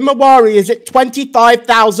 feet. Himawari is at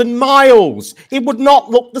 25,000 miles. It would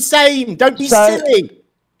not look the same. Don't be silly.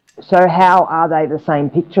 So how are they the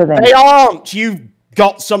same picture then? They aren't. You've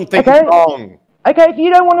got something wrong. Okay, if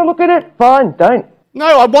you don't want to look at it, fine, don't.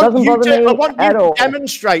 No, I want you to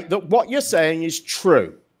demonstrate that what you're saying is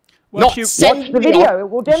true. Well, watch the video. It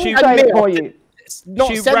will demonstrate it for you. It's up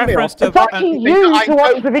to you to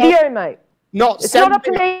watch the video, mate. It's not up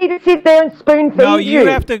to me to sit there and spoon feed you. No, you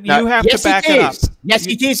have to back it up. Yes,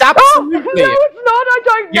 it is absolutely. No, it's not. I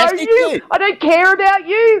don't know you. I don't care about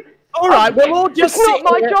you. All right, we'll all just It's not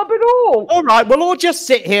my job at all. All right, we'll all just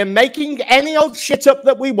sit here making any old shit up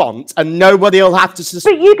that we want, and nobody will have to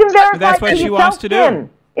suspect. But you can verify that's what it she yourself, wants to do. Then.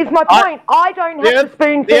 Is my point. I don't have to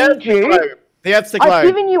spoon feed you. The Earth's the globe. I've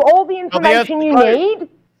given you all the information you need.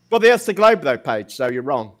 Well, the Earth's the globe, though, Paige, so you're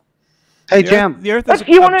wrong. Hey, Jim. The Earth is If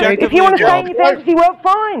you want to stay in your fantasy world,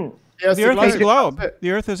 fine. The Earth is a globe. The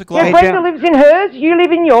Earth is a globe. Yeah, Brenda lives in hers. You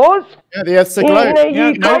live in yours. Yeah, the Earth's a globe. You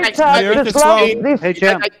Hey,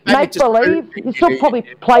 Jim. Make believe. You still probably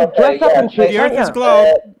play dress up and shit. The Earth is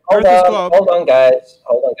globe. Hold on, guys.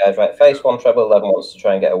 Right, Phase 1 Treble 11 wants to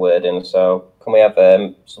try and get a word in, so can we have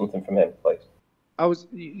something from him, please?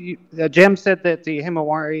 Jim said that the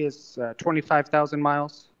Himawari is 25,000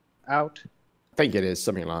 miles out. I think it is,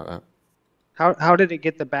 something like that. How did it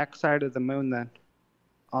get the backside of the moon then?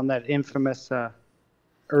 On that infamous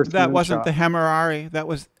Earth That moon wasn't shot? the Himawari. That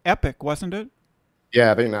was Epic, wasn't it?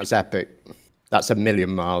 Yeah, I think that's Epic. That's 1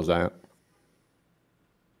 million miles out.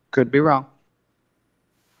 Could be wrong.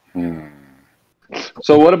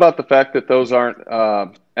 So what about the fact that those aren't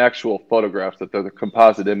actual photographs, that they're the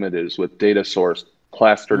composite images with data source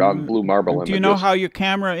plastered on blue marble images? Do you know how your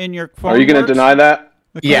camera in your phone Are you going to works? deny that?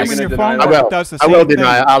 The camera in your phone I will. does the I same will thing.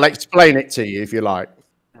 deny it. I'll explain it to you if you like.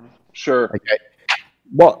 Sure. Okay.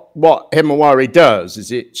 What Himawari does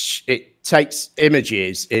is it takes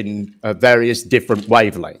images in various different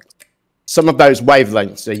wavelengths. Some of those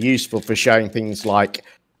wavelengths are useful for showing things like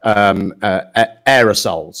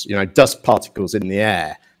aerosols, dust particles in the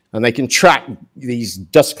air, and they can track these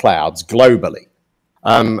dust clouds globally.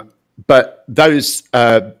 But those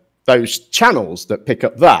channels that pick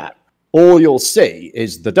up that, all you'll see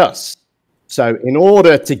is the dust. So in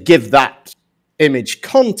order to give that image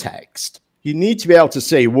context, you need to be able to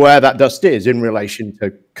see where that dust is in relation to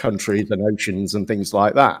countries and oceans and things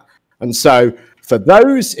like that. And so for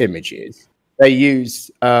those images, they use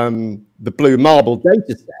the blue marble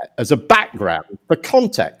data set as a background for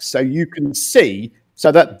context, so you can see,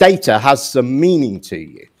 so that data has some meaning to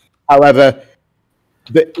you. However,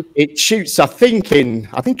 it shoots, I think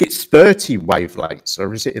it's 30 wavelengths,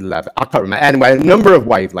 or is it 11? I can't remember. Anyway, a number of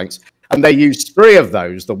wavelengths, and they use 3 of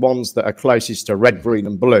those, the ones that are closest to red, green,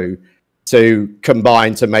 and blue, to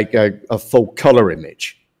combine to make a full color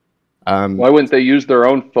image. Why wouldn't they use their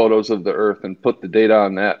own photos of the Earth and put the data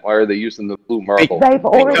on that? Why are they using the blue marble? They've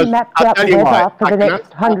already mapped out the weather for the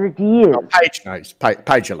next 100 years. Paige knows.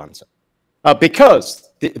 Paige will answer. Because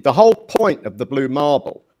the whole point of the blue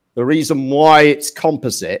marble, the reason why it's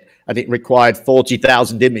composite and it required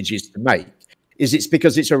 40,000 images to make, is it's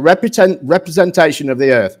because it's a representation of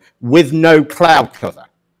the Earth with no cloud cover.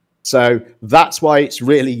 So that's why it's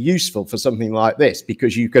really useful for something like this,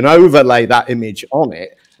 because you can overlay that image on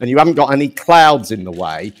it and you haven't got any clouds in the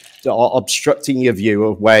way that are obstructing your view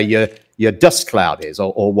of where your dust cloud is,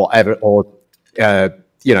 or whatever, or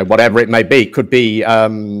whatever it may be. Could be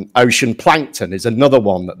ocean plankton is another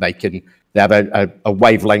one that they have a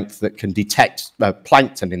wavelength that can detect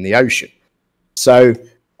plankton in the ocean. So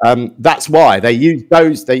that's why they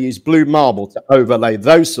use blue marble to overlay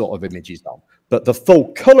those sort of images on. But the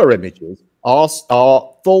full color images are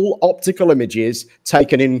full optical images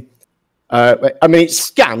taken in. It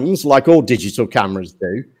scans like all digital cameras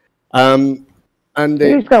do. You're just going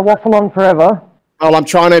to waffle on forever. Well, I'm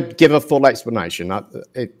trying to give a full explanation. I know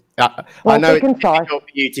it's difficult for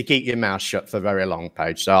you to keep your mouth shut for very long,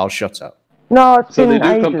 Paige, so I'll shut up. No, it's so been they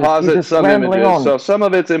do ages. composite some images. On. So some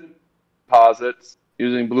of it's composites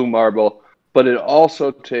using blue marble, but it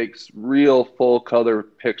also takes real full color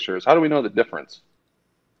pictures. How do we know the difference?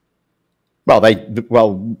 Well,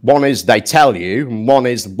 one is they tell you, and one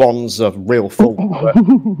is one's of real full color.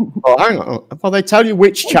 Well, hang on. Well, they tell you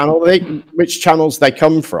which channels they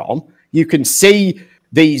come from. You can see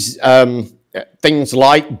these things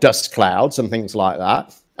like dust clouds and things like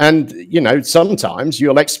that. And, sometimes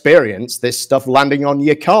you'll experience this stuff landing on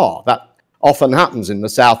your car. That often happens in the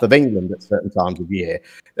south of England at certain times of year.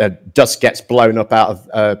 Dust gets blown up out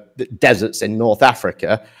of deserts in North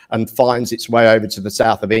Africa and finds its way over to the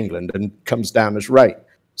south of England and comes down as rain.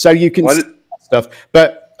 So you can see that stuff.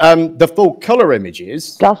 But the full color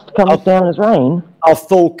images... Dust comes down as rain? ...are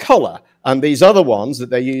full color. And these other ones that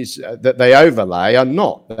they use, that they overlay, are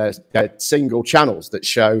not. They're single channels that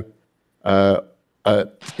show...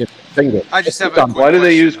 single. I just have a quick Why do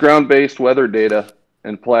they use ground-based weather data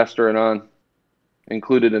and plaster it on,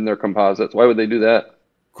 included in their composites? Why would they do that?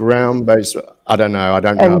 Ground-based, I don't know.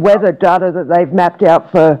 And weather data that they've mapped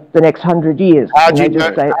out for the next 100 years. How do you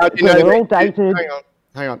know? They're all dated.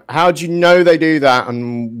 Hang on. How do you know they do that,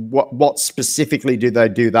 and what specifically do they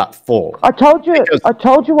do that for? I told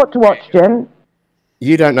you what to watch, Jim.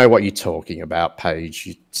 You don't know what you're talking about, Paige.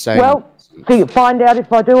 You're saying... Well, so you find out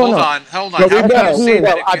if I do or not. Hold on. How can you say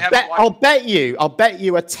that if you haven't watched... I'll bet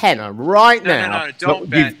you a tenner right now. No, don't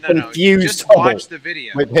bet. Confused Just watch the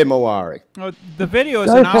video. with Himawari. Well, the video is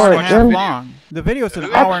an hour and a half long. The video is an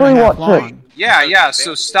hour and a half long. Yeah.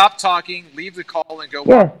 So stop talking, leave the call, and go.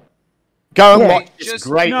 Yeah. Go and watch this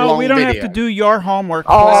great long video. No, we don't have to do your homework.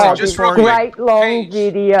 Oh, this great long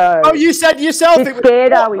video. Oh, you said yourself. Bit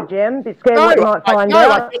scared, are we, Jim? Bit scared what you might find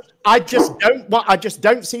out. I just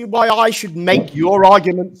don't see why I should make your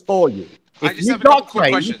arguments for you. I just have a couple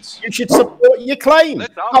quick questions. You should support your claim.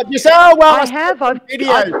 You say, oh well, I have.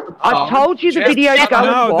 I've told you the video to go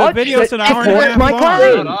and watch. The video's an hour and a half my long.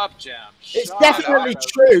 claim. Shut up, Jim. It's definitely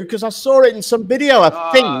true because I saw it in some video. I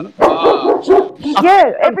think.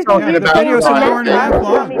 Yeah, everything the video's an hour and a half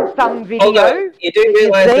long. in some video. Although, you do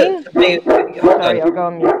realise that... Sorry, I'll go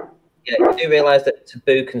on mute. Yeah, you do realise that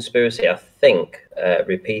Taboo Conspiracy, I think,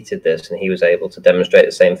 repeated this, and he was able to demonstrate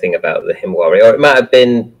the same thing about the Himawari. Or it might have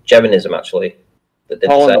been Geminism, actually.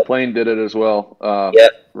 Paul on the Plane did it as well.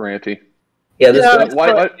 Ranty. Yeah,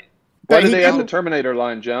 why did they have the Terminator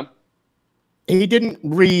line, Jem? He didn't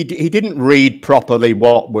read properly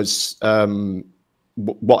what was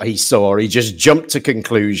what he saw. He just jumped to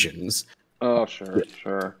conclusions. Oh,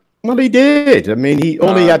 sure. Well, he did. I mean,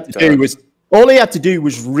 all he had to do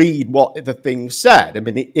was read what the thing said. I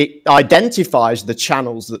mean, it identifies the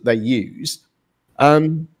channels that they use,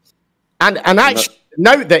 and actually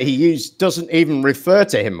note that he doesn't even refer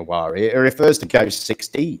to Himawari. It refers to Ghost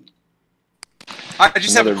 16. I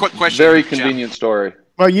just have a quick question. Very convenient story.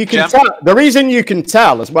 Well, you can tell. The reason you can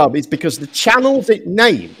tell as well is because the channels it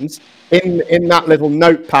names in that little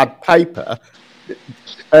notepad paper,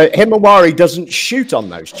 Himawari doesn't shoot on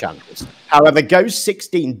those channels. However, Ghost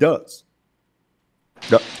 16 does.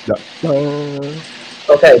 Okay,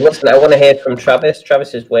 listen, I want to hear from Travis.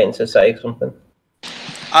 Travis is waiting to say something.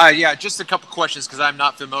 Yeah, just a couple questions because I'm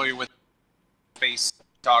not familiar with space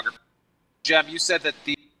photography. Jem, you said that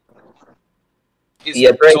the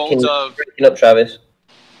breaking up, Travis.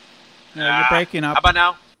 You're breaking up. How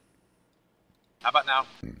about now?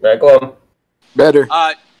 Right, go on. Better.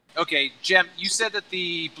 Okay, Jem, you said that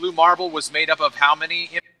the blue marble was made up of how many?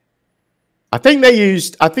 I think they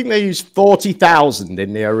used 40,000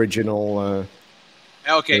 in the original.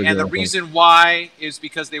 Okay, and the reason why is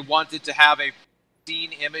because they wanted to have a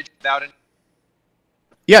scene image without an.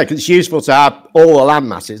 Yeah, because it's useful to have all the land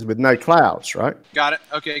masses with no clouds, right? Got it.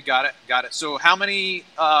 Okay, got it. So how many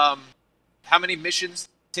missions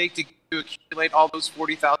take to accumulate all those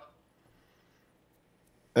 40,000?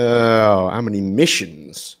 Oh, how many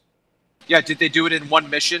missions? Yeah, did they do it in one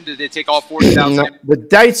mission? Did they take all 40,000? No, the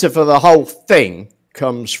data for the whole thing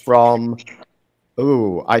comes from,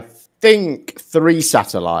 I think 3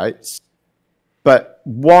 satellites, but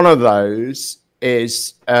one of those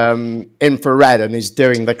is infrared and is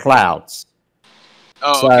doing the clouds.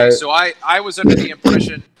 Oh, okay. So I was under the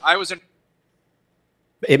impression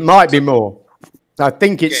It might be more. I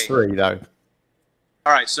think it's 3 though.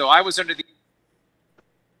 All right, so I was under the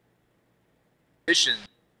mission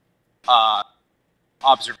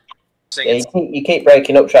observation. Yeah, you keep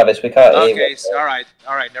breaking up, Travis. We can't hear you. Okay, all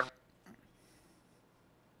right, never.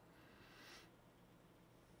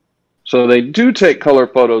 So they do take color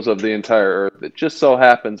photos of the entire Earth. It just so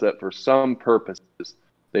happens that for some purposes,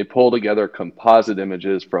 they pull together composite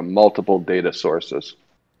images from multiple data sources.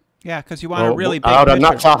 Yeah, because you want a really big picture.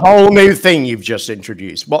 That's a whole new thing you've just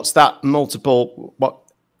introduced. What's that multiple? What?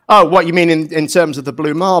 Oh, what you mean in terms of the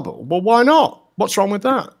blue marble? Well, why not? What's wrong with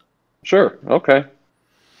that? Sure. Okay.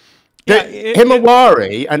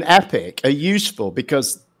 Himawari and Epic are useful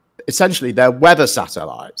because essentially they're weather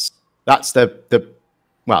satellites. That's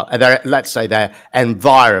let's say they're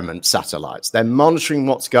environment satellites. They're monitoring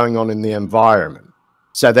what's going on in the environment.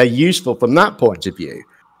 So they're useful from that point of view.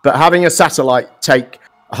 But having a satellite take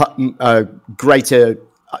greater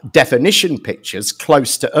definition pictures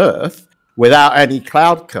close to Earth without any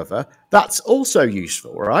cloud cover, that's also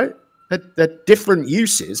useful, right? They're different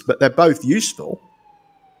uses, but they're both useful.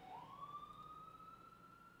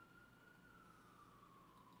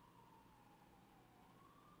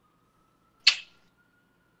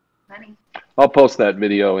 I'll post that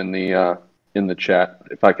video in the chat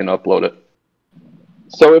if I can upload it.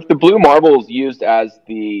 So if the blue marble is used as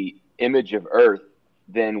the image of Earth,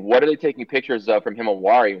 then what are they taking pictures of from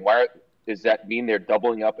Himawari? Why does that mean they're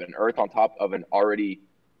doubling up an Earth on top of an already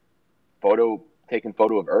taken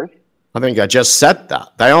photo of Earth? I think I just said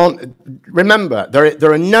that. They aren't. Remember,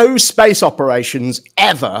 there are no space operations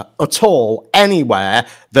ever at all anywhere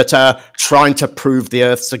that are trying to prove the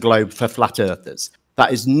Earth's a globe for flat earthers.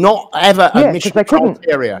 That is not ever a mission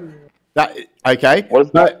criteria. That okay,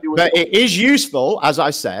 but it is useful, as I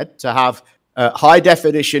said, to have high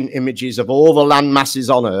definition images of all the land masses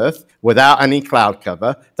on Earth without any cloud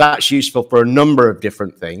cover. That's useful for a number of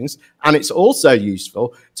different things, and it's also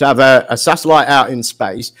useful to have a satellite out in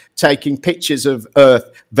space taking pictures of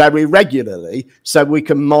Earth very regularly, so we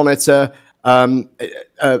can monitor movement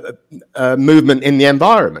in the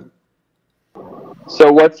environment.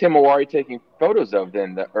 So what's Himawari taking photos of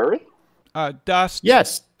then? The Earth? Dust.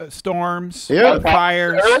 Yes. Storms. Yeah.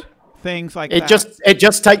 Fires. Things like that. It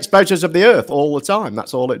just takes photos of the Earth all the time.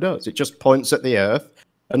 That's all it does. It just points at the Earth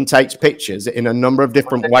and takes pictures in a number of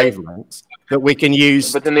different wavelengths that we can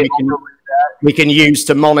use. But then we can use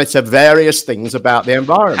to monitor various things about the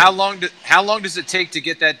environment. How long does it take to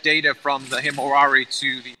get that data from the Himawari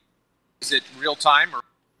to the? Is it real time or?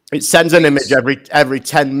 It sends an image every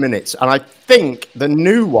 10 minutes, and I think the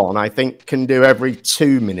new one can do every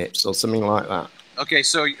 2 minutes or something like that. Okay,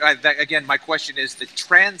 so again, my question is: the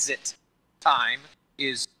transit time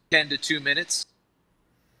is 10 to 2 minutes.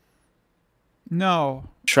 No.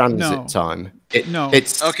 Transit time.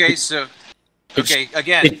 It's okay. So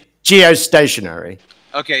again, it's geostationary.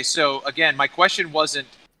 Okay, so again, my question wasn't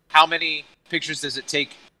how many pictures does it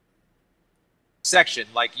take. Section,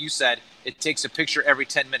 like you said, it takes a picture every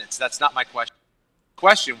 10 minutes. That's not my question.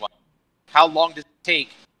 Question was, how long does it take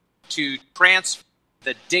to transfer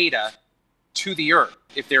the data to the Earth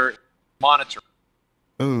if they're monitoring?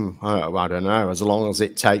 Oh, I don't know. As long as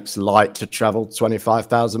it takes light to travel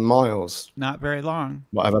 25,000 miles. Not very long.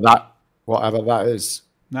 Whatever that is.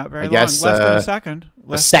 Not very long. Less than a second.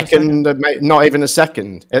 Not even a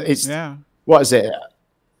second. It's what is it?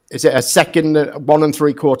 Is it a second, 1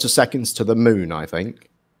 3/4 seconds to the moon, I think.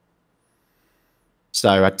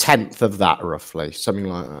 So a tenth of that, roughly, something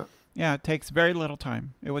like that. Yeah, it takes very little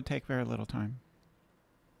time. It would take very little time.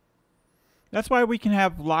 That's why we can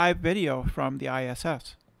have live video from the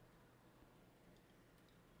ISS.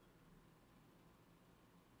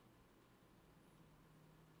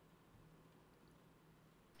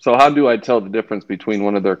 So how do I tell the difference between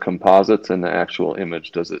one of their composites and the actual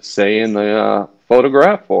image? Does it say in the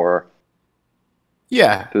photograph, or?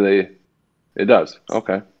 Yeah. It does.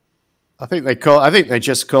 Okay. I think they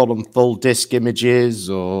just call them full disk images,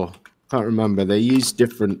 or I can't remember. They use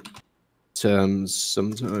different terms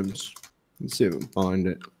sometimes. Let's see if we can find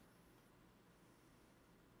it.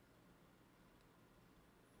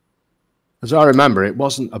 As I remember, it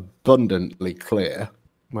wasn't abundantly clear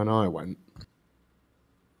when I went.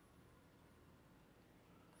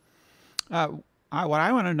 What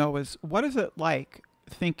I want to know is, what is it like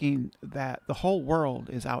thinking that the whole world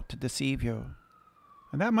is out to deceive you?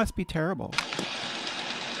 And that must be terrible.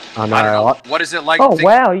 I know. What is it like? Oh,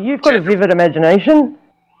 wow, you've got a vivid imagination.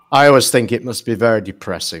 I always think it must be very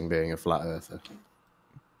depressing being a flat earther.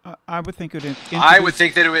 I would think it would. I would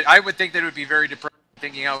think that it would be very depressing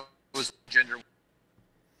thinking how it was gender.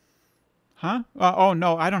 Huh? Oh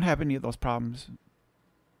no, I don't have any of those problems.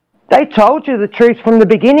 They told you the truth from the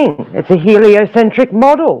beginning. It's a heliocentric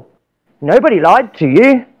model. Nobody lied to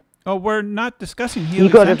you. Oh, we're not discussing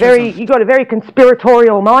heliocentrism. You got a very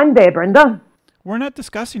conspiratorial mind there, Brenda. We're not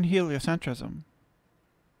discussing heliocentrism.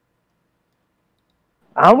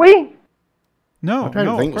 Are we? No, of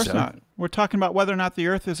course not. We're talking about whether or not the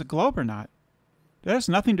Earth is a globe or not. That has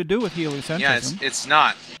nothing to do with heliocentrism. Yeah, it's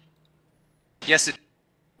not. Yes, it.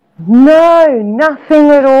 No,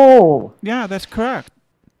 nothing at all. Yeah, that's correct.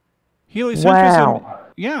 Heliocentrism. Wow.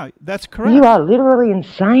 Yeah, that's correct. You are literally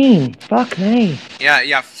insane. Fuck me.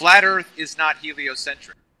 Yeah. Flat Earth is not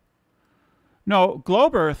heliocentric. No,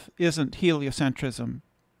 globe Earth isn't heliocentrism.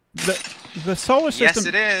 The solar system. Yes,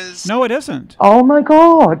 it is. No, it isn't. Oh my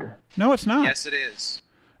God. No, it's not. Yes, it is.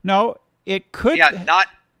 No, it could. Yeah, not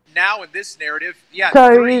now in this narrative. Yeah,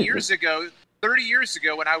 so 30 years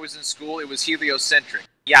ago when I was in school, it was heliocentric.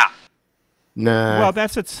 Yeah. No. Well,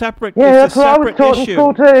 that's a separate. Yeah, that's what I was taught in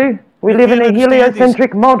school too. We live in a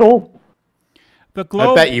heliocentric model. The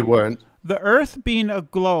globe. I bet you weren't. The Earth being a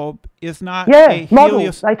globe is not a model.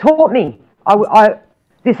 They taught me.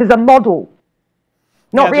 This is a model,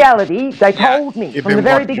 not reality. They told me from the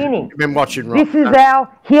very beginning. You've been watching. This is our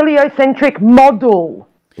heliocentric model.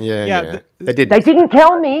 Yeah. They didn't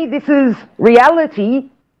tell me this is reality.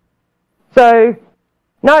 So,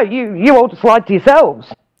 no, you all just lied to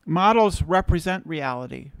yourselves. Models represent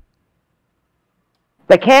reality.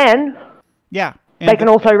 They can. Yeah. They can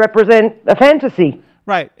also represent a fantasy.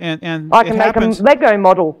 Right, and I can make a Lego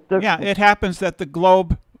model. Yeah, it happens that the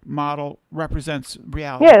globe model represents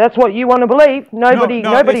reality. Yeah, that's what you want to believe. Nobody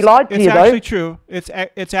lied to you, though. It's actually true.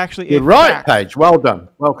 It's actually. You're right, Paige. Well done.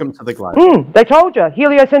 Welcome to the globe. They told you,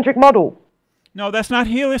 heliocentric model. No, that's not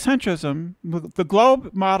heliocentrism. The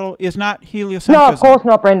globe model is not heliocentrism. No, of course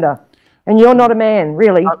not, Brenda. And you're not a man,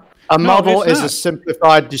 really. A model is a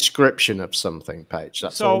simplified description of something, Paige.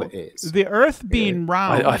 That's all it is. The Earth being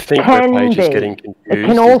round. I think where Paige is getting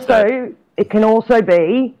confused. It can also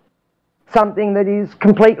be something that is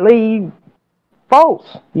completely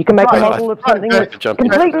false. You can make a model of something that's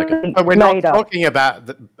completely But we're made not up. talking about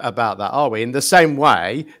that, are we? In the same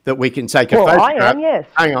way that we can take a photograph. I am, yes.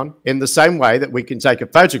 Hang on. In the same way that we can take a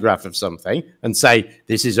photograph of something and say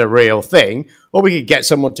this is a real thing, or we could get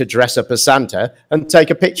someone to dress up as Santa and take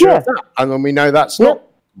a picture of that, and then we know that's not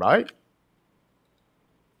right.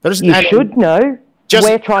 You should know.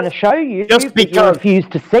 We're trying to show you, but you refuse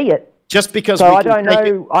to see it. Just because so I don't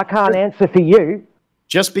know, I can't answer for you.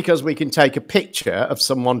 Just because we can take a picture of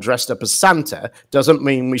someone dressed up as Santa doesn't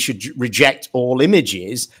mean we should reject all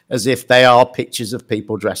images as if they are pictures of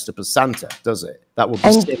people dressed up as Santa, does it? That would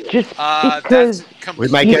be silly. Just because we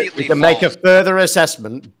can make a further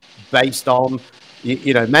assessment based on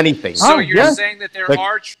many things. So you're saying that there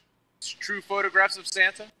are true photographs of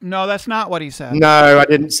Santa? No, that's not what he said. No, I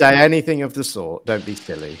didn't say anything of the sort. Don't be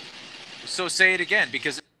silly. So say it again,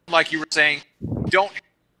 because like you were saying, don't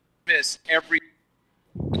miss every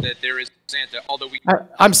that there is Santa. Although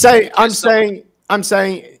I'm saying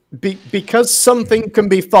because something can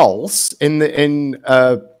be false in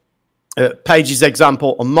Paige's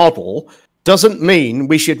example, a model doesn't mean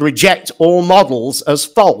we should reject all models as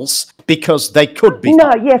false because they could be.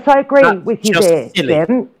 No, yes, I agree with you there,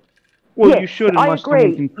 Jem. Well, yes, you should I unless agree.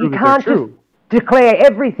 someone can prove You that can't they're true. just declare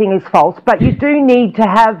everything is false, but you do need to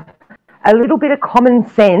have a little bit of common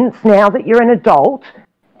sense now that you're an adult,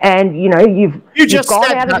 and you've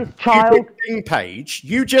gone out of this child thing, Paige.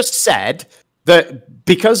 You just said that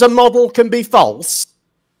because a model can be false,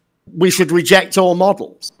 we should reject all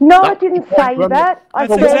models. No, I didn't say that. I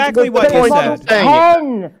said exactly what you said.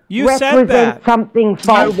 Can you said that. Something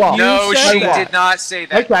false. No, she did not say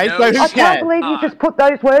that. Okay, no, so I can't believe you just put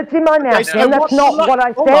those words in my mouth. so And that's not what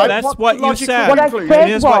I said. That's what you said. What I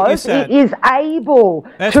said was it is able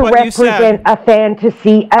to represent a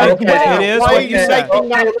fantasy as well. It is what you said.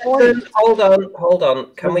 Hold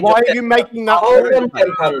on. Why are you making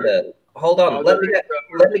that? Hold on. Let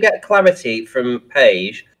me get clarity from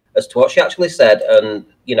Paige as to what she actually said, and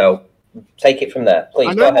take it from there, please.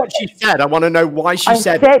 I know what she said. I want to know why she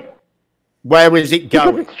said it. Where is it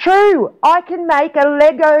going? Because it's true. I can make a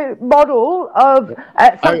Lego model of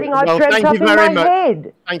something I dreamt up in my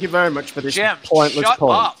head. Thank you very much for this Jem, pointless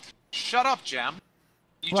point. Shut up, Jem.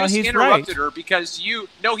 You just interrupted her because you...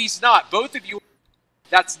 No, he's not. Both of you...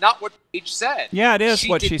 That's not what Paige said. Yeah, it is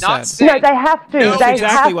what she said. No, they have to. No, they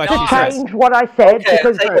exactly have to change what I said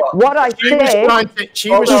because what I said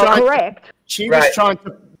is correct. She was trying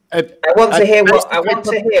to. I want to hear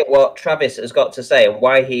what Travis has got to say and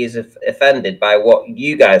why he is offended by what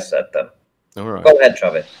you guys said. Then, all right. Go ahead,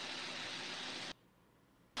 Travis.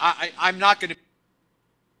 I'm not going to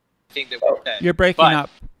think that we're dead. You're breaking up.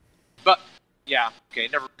 But yeah, okay,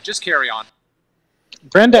 never. Just carry on.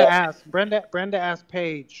 Brenda asked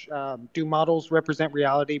Paige, do models represent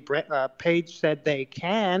reality? Paige said they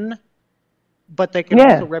can, but they can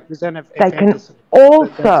also represent a fantasy.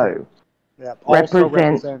 Also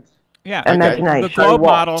represent imagination. The globe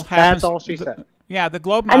model That's all she said. Yeah, the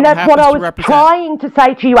globe model and that's what I was to trying to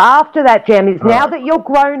say to you after that, Jem, is now that you're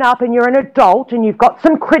grown up and you're an adult and you've got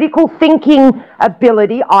some critical thinking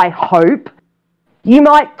ability, I hope, you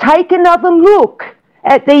might take another look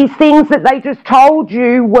at these things that they just told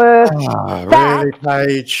you were really,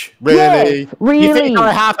 Paige? Really? Yes, really. You think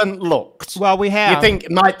I haven't looked? Well, we have. You think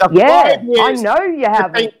the 5 years... I know you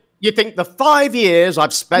haven't. You think the 5 years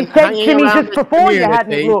I've spent you said hanging to me around just before you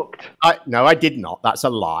hadn't looked. No, I did not. That's a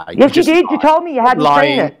lie. Yes, you did. You told me you hadn't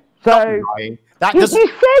seen it. So you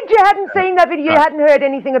said you hadn't seen that video. You hadn't heard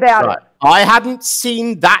anything about it. I hadn't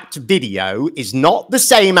seen that video is not the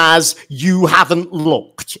same as you haven't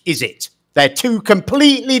looked, is it? They're two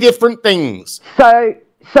completely different things.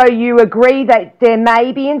 So you agree that there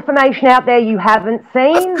may be information out there you haven't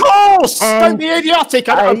seen? Of course! Don't be idiotic.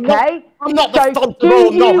 I'm not the font of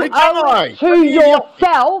all knowledge, am I? Do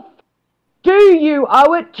you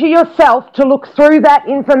owe it to yourself to look through that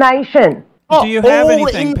information? Do you have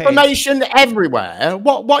anything, information everywhere?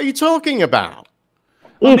 What are you talking about?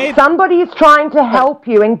 If somebody is trying to help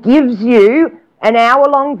you and gives you an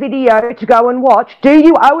hour-long video to go and watch, do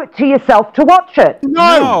you owe it to yourself to watch it?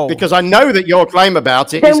 No, because I know that your claim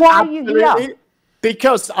about it then is why are you here?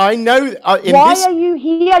 Because I know. Why are you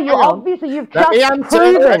here? You're obviously you've just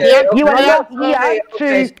proven you are not here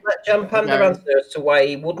to. Let Gempanda answer as to why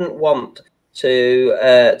he wouldn't want to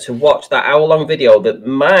watch that hour-long video that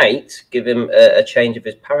might give him a change of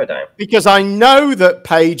his paradigm. Because I know that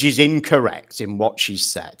Payge is incorrect in what she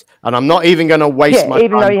said, and I'm not even going to waste my time.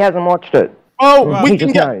 Even though he hasn't watched it. Oh, he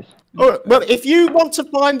just knows. Well, if you want to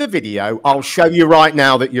find the video, I'll show you right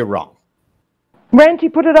now that you're wrong.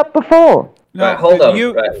 Ranty put it up before. No, right, hold on.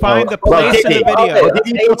 You find the place in the video.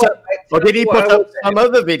 Or did he put up some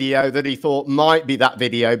other video that he thought might be that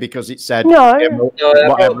video because it said no,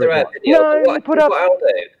 the right video. No, what I'll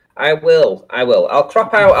do, I will. I'll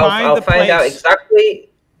crop out. I'll find out exactly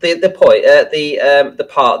the point, the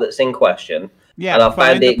part that's in question. Yeah, and I'll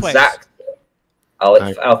find the exact.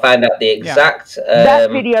 I'll find out the exact.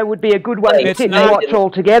 That video would be a good one to sit and watch all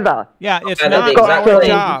together. Yeah, it's not our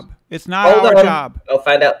job. It's not our job. I'll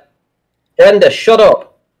find out. Brenda, shut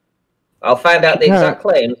up. I'll find out the exact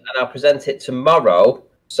claims and I'll present it tomorrow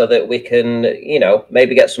so that we can,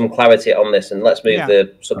 maybe get some clarity on this, and let's move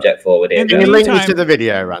the subject forward here. Can you link me to the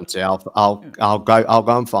video, Ranty? I'll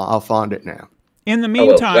go and find it now. In the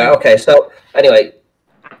meantime, right, okay. So anyway,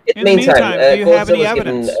 in the meantime, do you have any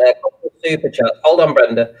evidence? A couple of super chats. Hold on,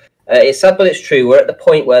 Brenda. It's sad, but it's true. We're at the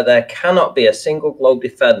point where there cannot be a single Globe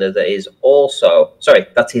defender that is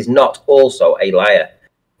not also a liar.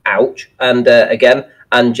 Ouch. And again,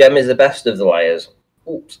 and Gem is the best of the liars.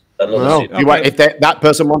 Oops. If that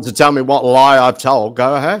person wants to tell me what lie I've told,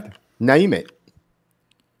 go ahead. Name it.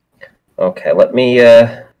 Okay, let me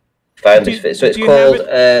find this. So it's called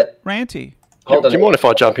Ranty. Do you mind if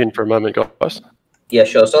I jump in for a moment, guys? Yeah,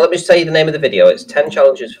 sure. So let me just tell you the name of the video. It's 10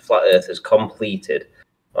 challenges for flat earthers completed.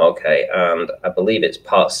 Okay, and I believe it's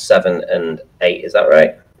parts 7 and 8. Is that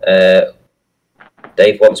right?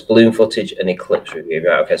 Dave wants balloon footage and eclipse review.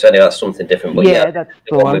 Right, okay, so anyway, that's something different. But that's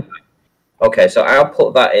the one. Okay, so I'll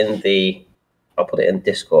put that I'll put it in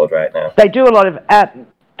Discord right now. They do a lot of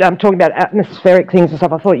I'm talking about atmospheric things and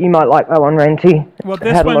stuff. I thought you might like that one, Ranty. Well,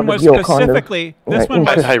 this one was specifically. This one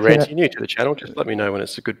was. Hey, Ranty, new to the channel. Just let me know when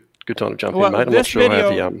it's a good time to jump in, mate. I'm not sure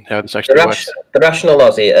how this actually works. The Rational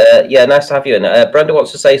Aussie. Yeah, nice to have you in. Brenda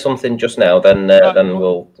wants to say something just now. Then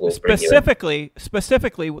we'll specifically,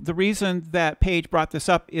 the reason that Payge brought this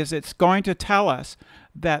up is it's going to tell us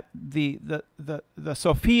that the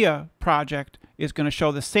Sophia project is going to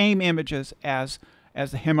show the same images as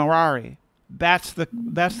the Himawari. That's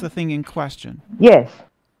the thing in question. Yes.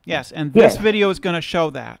 Yes, and this video is going to show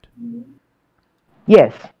that.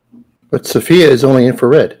 Yes. But Sophia is only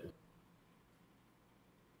infrared.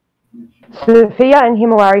 Sophia and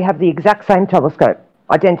Himawari have the exact same telescope,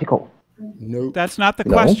 identical. No, that's not the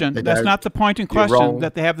question. That's not the point in question.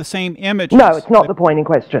 That they have the same images. No, it's not the point in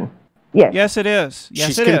question. Yes. Yes, it is.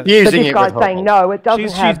 Yes, it is. But this guy's saying no, it doesn't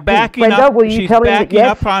have. She's backing Brenda, up. will you tell him that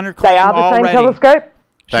yes, they are the same telescope?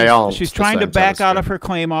 They are. She's trying to back out of her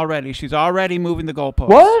claim already. She's already moving the goalposts.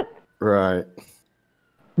 What? Right.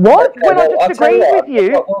 What? When I just agreed with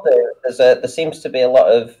you. There seems to be a lot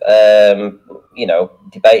of,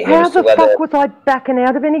 debate here. How the fuck was I backing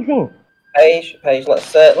out of anything? Payge,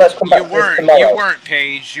 let's come back to this tomorrow. You weren't,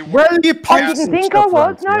 Payge. You weren't. I didn't think I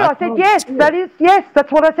was. No, I said yes. That is yes. That's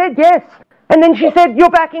what I said. Yes. And then she said you're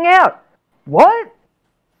backing out. What?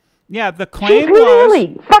 Yeah, the claim She's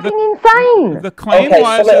literally fucking insane. The claim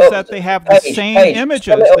was that they have the same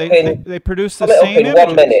images. They produce the same images. In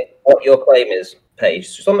 1 minute, what your claim is, Payge.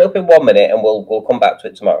 Sum it up in 1 minute, and we'll come back to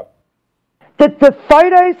it tomorrow. That the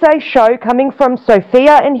photos they show coming from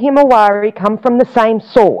Sophia and Himawari come from the same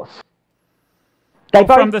source. They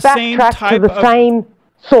both backtrack to the same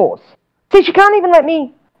source. See, she can't even let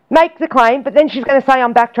me make the claim, but then she's going to say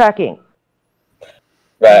I'm backtracking.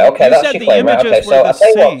 Right, okay, that's your claim. Right, okay, so I'll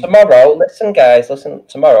tell you what, tomorrow,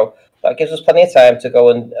 tomorrow, that gives us plenty of time to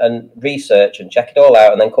go and research and check it all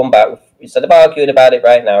out and then come back instead of arguing about it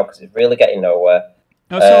right now, because it's really getting nowhere.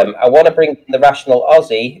 I want to bring the Rational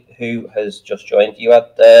Aussie, who has just joined. You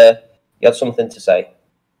had something to say.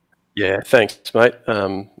 Yeah, thanks, mate.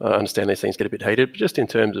 I understand these things get a bit heated, but just in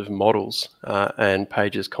terms of models and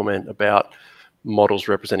Payge's comment about models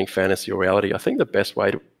representing fantasy or reality, I think the best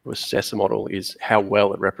way to assess a model is how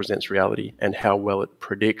well it represents reality and how well it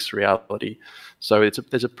predicts reality. So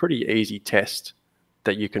there's a pretty easy test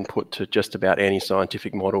that you can put to just about any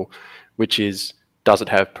scientific model, which is, does it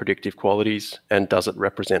have predictive qualities and does it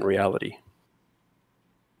represent reality?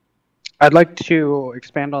 I'd like to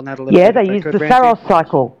expand on that a little bit. Yeah, they used the Saros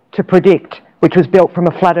cycle to predict, which was built from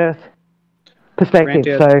a flat Earth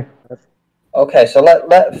perspective. Okay, so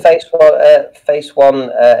let phase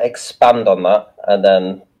one expand on that, and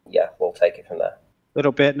then we'll take it from there.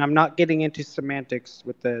 little bit, and I'm not getting into semantics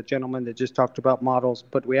with the gentleman that just talked about models,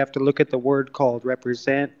 but we have to look at the word called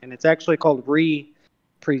represent, and it's actually called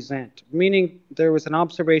represent, meaning there was an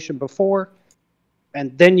observation before,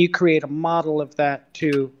 and then you create a model of that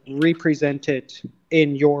to represent it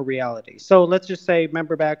in your reality. So let's just say,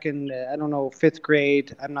 remember back in, I don't know, 5th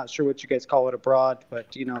grade, I'm not sure what you guys call it abroad,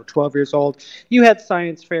 but, 12 years old, you had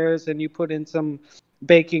science fairs and you put in some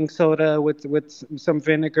baking soda with some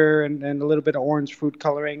vinegar and a little bit of orange fruit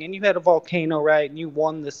coloring, and you had a volcano, right? And you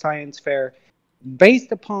won the science fair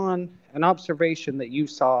based upon an observation that you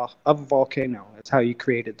saw of a volcano. That's how you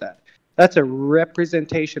created that. That's a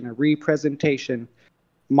representation, a representation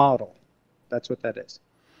model. That's what that is.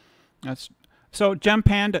 So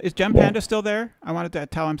Gempanda, is Gempanda still there? I wanted to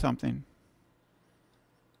tell him something.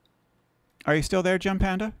 Are you still there,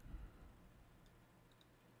 Gempanda?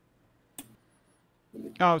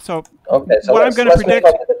 Oh, so okay. So what I'm going to predict,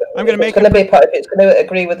 I'm going to make. If it's going to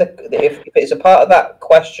agree with if it's a part of that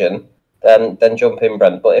question, then jump in,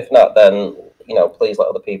 Brent. But if not, then please let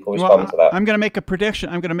other people respond to that. I'm going to make a prediction.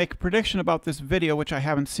 I'm going to make a prediction about this video, which I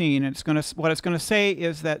haven't seen. And what it's going to say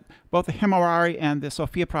is that both the Himawari and the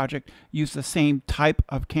Sophia project use the same type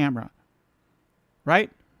of camera.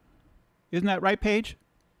 Right? Isn't that right, Paige?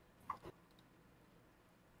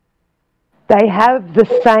 They have the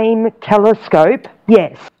same telescope,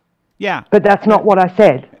 yes. Yeah. But that's not what I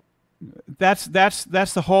said. That's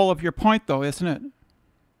the whole of your point, though, isn't it?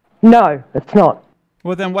 No, it's not.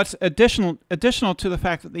 Well, then what's additional to the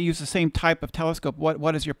fact that they use the same type of telescope?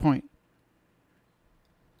 What is your point?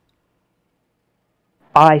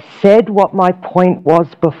 I said what my point was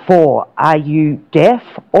before. Are you deaf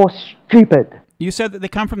or stupid? You said that they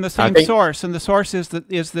come from the same source, and the source is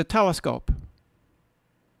the telescope.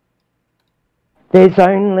 There's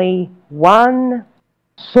only one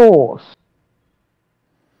source.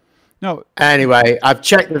 No. Anyway, I've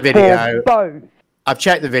checked the video. Both. I've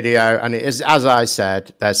checked the video, and it is, as I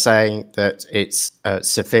said, they're saying that it's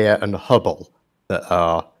Sophia and Hubble that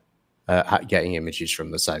are getting images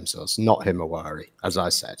from the same source, not Himawari, as I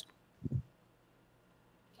said.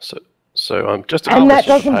 So I'm just. And that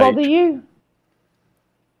doesn't bother you?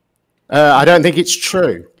 I don't think it's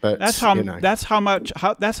true, but that's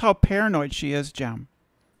how paranoid she is, Jem.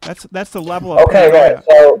 That's the level of okay, paranoia.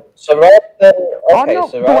 right. So rather than I'm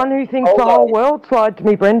not the one who thinks the whole world lied to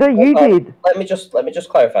me, Brenda. You did. Let me just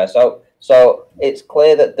clarify. So it's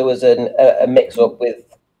clear that there was a mix-up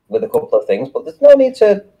with a couple of things, but there's no need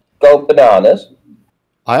to go bananas.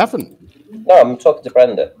 I haven't. No, I'm talking to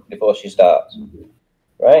Brenda before she starts.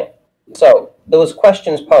 Right. So there was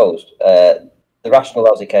questions posed. The rational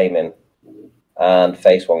Aussie came in, and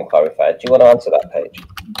Face One clarified. Do you want to answer that, Paige?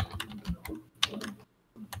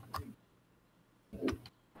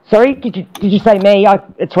 Sorry, did you say me?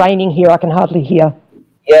 It's raining here. I can hardly hear.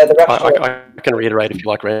 Yeah, the rational. I can reiterate if you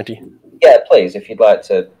like, Ranty. Yeah, please, if you'd like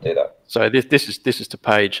to do that. So this is to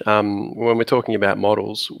Paige. When we're talking about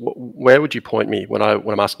models, where would you point me when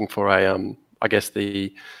I'm asking for a I guess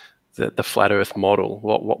the flat Earth model?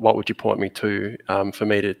 What would you point me to for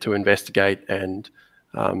me to investigate and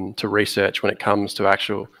to research when it comes to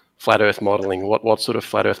actual flat Earth modeling? What sort of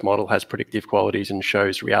flat Earth model has predictive qualities and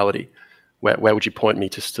shows reality? Where would you point me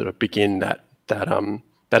to sort of begin that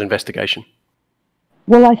investigation?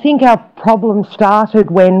 Well, I think our problem started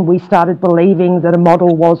when we started believing that a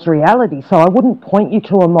model was reality. So I wouldn't point you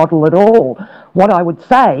to a model at all. What I would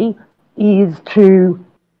say is to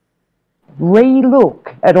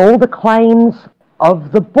re-look at all the claims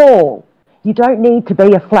of the ball. You don't need to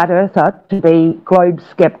be a flat earther to be globe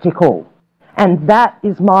skeptical. And that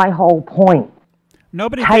is my whole point.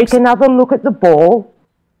 Take another look at the ball.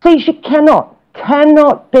 See, she cannot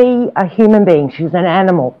be a human being. She's an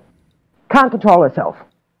animal. Can't control herself.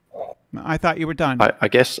 I thought you were done. I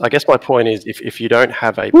guess my point is if you don't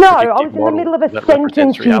have a no, I was in the middle of a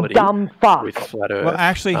sentence, you dumb fuck. With flat Earth, well,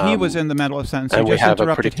 actually, he was in the middle of a sentence. And we have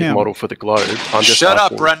a predictive model for the globe. I'm just Shut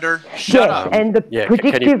up, Brender. Shut up. And the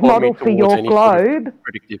predictive model for your globe.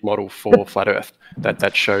 Predictive model for flat Earth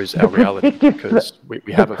that shows our reality because we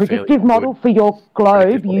have a fairly predictive model for your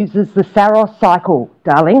globe uses the Saros cycle,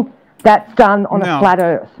 darling. That's done on a flat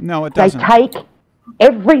Earth. No, it doesn't. They take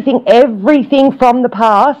everything from the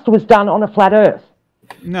past was done on a flat Earth.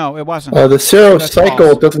 No, it wasn't. The Saros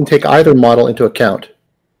cycle doesn't take either model into account.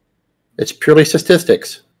 It's purely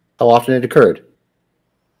statistics, how often it occurred.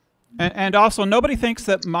 And also, nobody thinks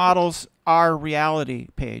that models are reality,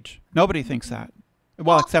 Paige. Nobody thinks that.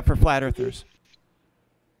 Well, except for flat earthers.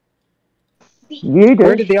 You do.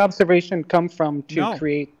 Where did the observation come from to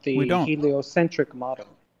create the heliocentric model?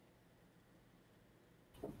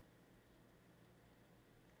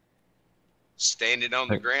 Standing on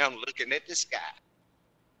the ground looking at the sky.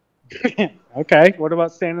 Okay, what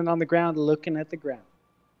about standing on the ground looking at the ground?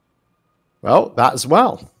 Well, that as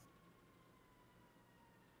well.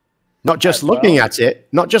 Not just looking at it,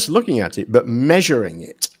 but measuring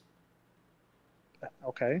it.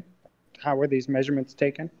 Okay. How were these measurements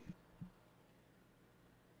taken?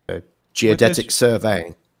 Geodetic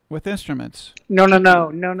surveying. With instruments.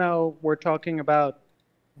 No. We're talking about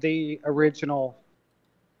the original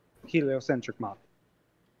heliocentric model.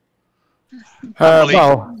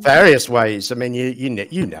 Well, various ways. I mean, you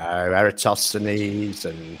know, Eratosthenes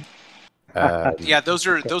and yeah, those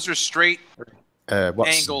are straight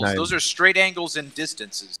angles. Those are straight angles and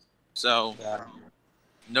distances. So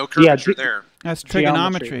no curvature there. That's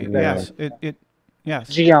trigonometry. Yes, yes.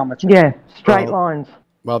 Geometry. Yeah, straight lines.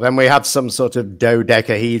 Well, then we have some sort of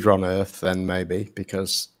dodecahedron Earth, then maybe,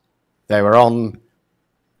 because they were on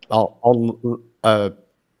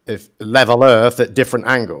level Earth at different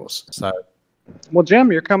angles. So, well,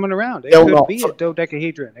 Jim, you're coming around. It could be a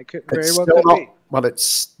dodecahedron. It could very well be. Well,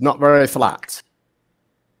 it's not very flat.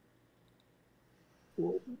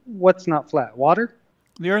 What's not flat? Water?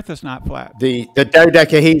 The Earth is not flat. The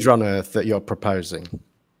dodecahedron Earth that you're proposing.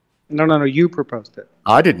 No. You proposed it.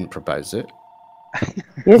 I didn't propose it.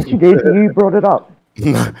 Yes, you did. You brought it up.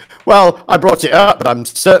 Well, I brought it up, but I'm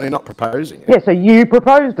certainly not proposing it. Yeah, so you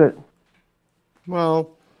proposed it.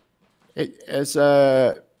 Well, as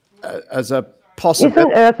a possibility.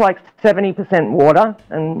 Isn't Earth like 70% water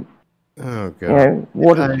and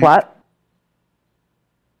water's flat?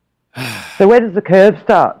 So where does the curve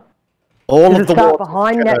start? Does it start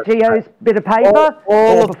behind Nat Geo's bit of paper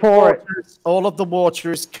or before it? All of the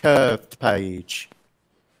water is curved, Paige.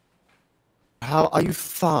 How are you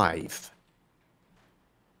 5?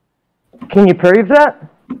 Can you prove that?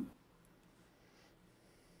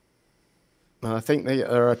 I think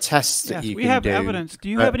there are tests that you can do. We have evidence. Do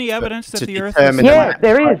you have any evidence that the Earth is flat? Yeah,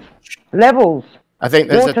 there is. Levels. I think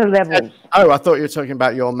there's water levels. Oh, I thought you were talking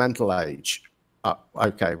about your mental age. Oh,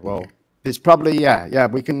 okay, well, it's probably, yeah,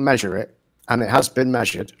 we can measure it, and it has been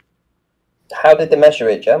measured. How did they measure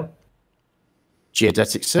it, Jim?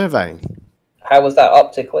 Geodetic surveying. How was that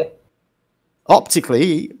optically?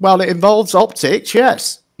 Optically, well, it involves optics,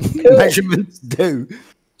 yes. Cool. Measurements do.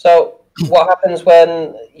 So, what happens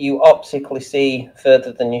when you optically see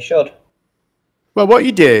further than you should? Well, what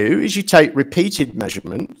you do is you take repeated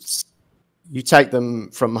measurements. You take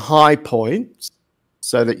them from high points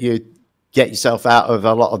so that you get yourself out of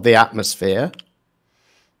a lot of the atmosphere.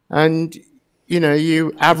 And,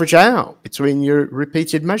 you average out between your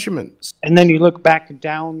repeated measurements. And then you look back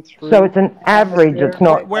down through. So it's an average. It's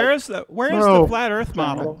not. Where is the flat Earth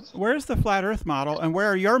model? Where is the flat Earth model? And where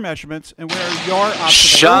are your measurements? And where are your observations?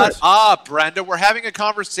 Shut up, Brenda. We're having a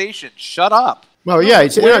conversation. Shut up. Well, yeah,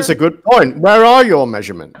 it's a good point. Where are your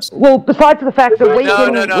measurements? Well, besides the fact that we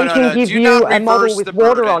can give you a model with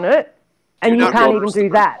water on it, and you can't even do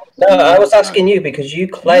that. No, I was asking you because you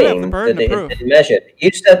claimed that it had been measured.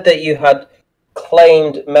 You said that you had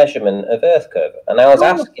claimed measurement of Earth curve, and I was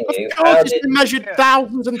asking you, how did it's been measured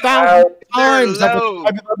thousands and thousands of times over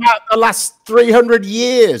about the last 300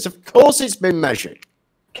 years? Of course, it's been measured.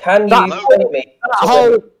 Can you point me?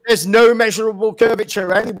 There's no measurable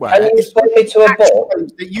curvature anywhere. Can you point me to a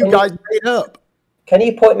book that you guys made up? Can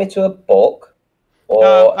you point me to a book?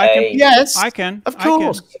 Yes, I can. Of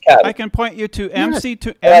course, I can point you to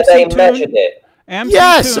MC2. Where they measured it.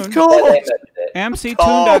 Yes, of course.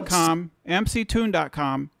 MCTune.com.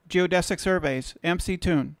 MCTune.com. Geodesic surveys.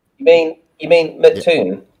 MCTune. You mean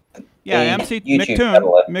McToon? Yeah,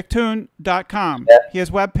 McToon. McToon.com. Yeah. His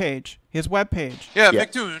webpage. Yeah,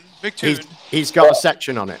 McToon. He's got a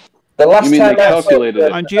section on it. The last time I calculated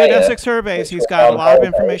it on geodesic surveys, he's got a lot of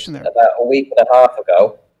information there. About a week and a half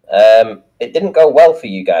ago, it didn't go well for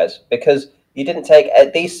you guys because you didn't take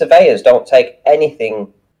these surveyors don't take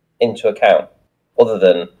anything into account other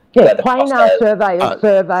than planar surveyors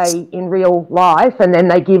survey in real life, and then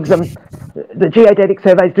they give them the geodetic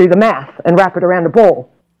surveys do the math and wrap it around a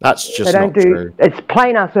ball. That's just not true. It's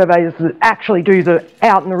planar surveyors that actually do the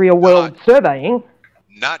out in the real world surveying.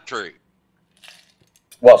 Not true.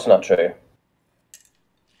 What's not true?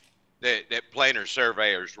 That planar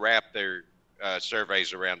surveyors wrap their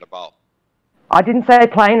surveys around the ball. I didn't say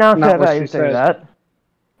planar surveyors do that.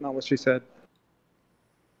 Not what she said.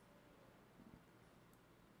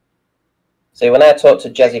 See, when I talked to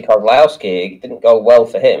Jesse Kozlowski, it didn't go well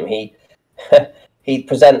for him. He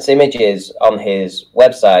presents images on his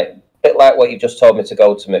website, a bit like what you just told me to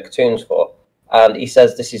go to McToons for, and he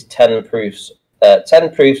says this is 10 proofs,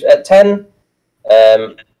 10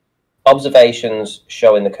 observations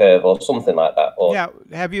showing the curve or something like that. Or, yeah,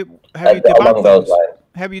 have you debunked those?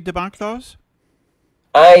 Have you debunked those?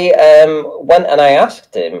 I went and I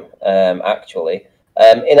asked him, actually,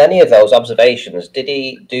 in any of those observations, did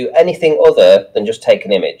he do anything other than just take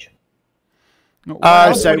an image?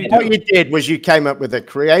 So what you did was you came up with a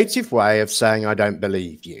creative way of saying, I don't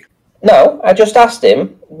believe you. No, I just asked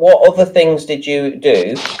him, what other things did you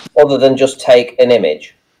do other than just take an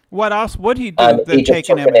image? What else would he do than take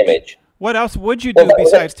an image? What else would you do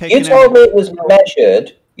besides take an image? You told me it was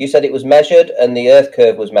measured. You said it was measured and the Earth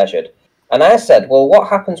curve was measured. And I said, well, what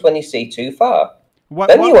happens when you see too far?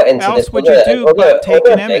 Then you went into else this would you do but take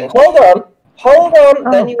an image? Hold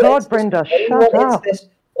on. Then you God, Brenda, shut up. This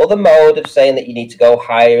other mode of saying that you need to go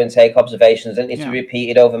higher and take observations and it needs to be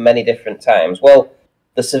repeated over many different times. Well,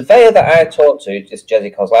 the surveyor that I talked to, this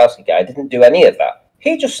Jesse Kozlowski guy, didn't do any of that.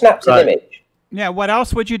 He just snapped an image. Yeah, what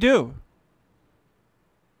else would you do?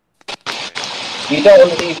 You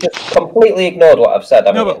just completely ignored what I've said.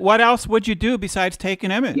 No, but what else would you do besides take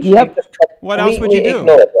an image? Yep. What else would you do?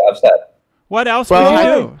 Ignored what I've said. What else would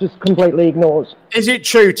you do? Just completely ignores. Is it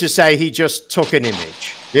true to say he just took an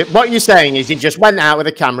image? What you're saying is he just went out with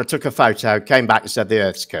a camera, took a photo, came back and said the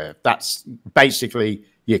Earth's curve. That's basically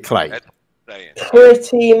your claim.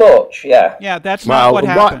 Pretty much, yeah. Yeah, that's not what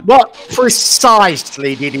happened. What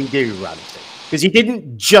precisely did he do, Ranty? Because he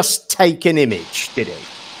didn't just take an image, did he?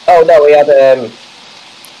 Oh no, he had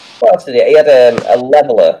what else did he? He had a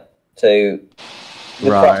leveler to the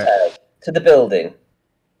crosshairs to the building.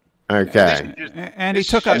 Okay. And he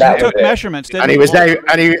took measurements, didn't he? And he was there,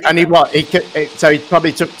 and he what? So he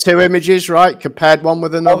probably took 2 images, right? Compared one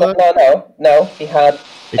with another. No. He had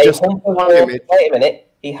just hump of water. Wait a minute.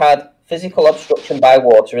 He had physical obstruction by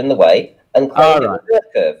water in the way and claimed it was the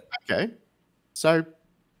Earth curve. Okay. So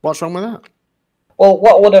what's wrong with that? Well,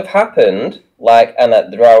 what would have happened? And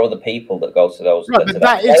there are other people that go to those. Right, but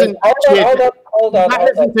that isn't. Hold on.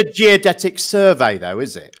 That isn't a geodetic survey, though,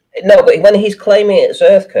 is it? No, but when he's claiming it's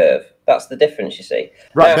Earth curve, that's the difference, you see.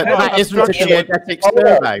 Right, but that isn't a geodetic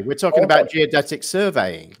survey. We're talking about geodetic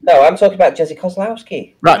surveying. No, I'm talking about Jesse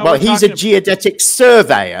Kozlowski. Right, well, he's a geodetic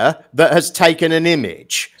surveyor that has taken an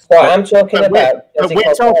image. Well, I'm talking about. But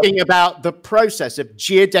we're talking about the process of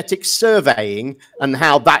geodetic surveying and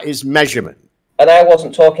how that is measurement. And I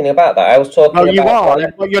wasn't talking about that. I was talking about... you are.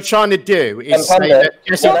 What you're trying to do is say that...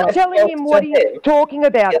 Stop telling him what he's talking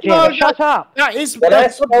about, Jim. Shut up. That is... When I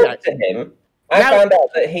spoke to him, I found out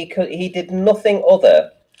that he did nothing other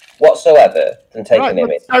whatsoever than take an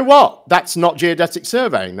image. So what? That's not geodetic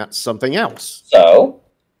surveying. That's something else. So,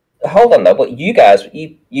 hold on though, but you guys,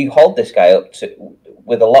 you hold this guy up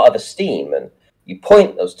with a lot of esteem and you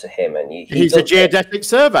point us to him and he's a geodetic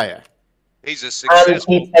surveyor. He's a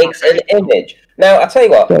successful. And he takes an image. Now, I tell you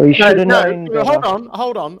what. So he should have known.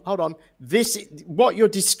 Hold on. What you're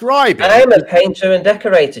describing. I'm a painter and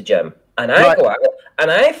decorator, Jem, and I go out and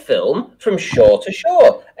I film from shore to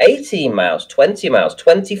shore, 18 miles, 20 miles,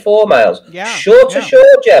 24 miles, shore to shore,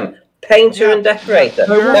 Jem, painter and decorator.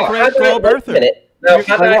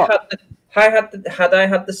 Had I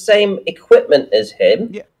had the same equipment as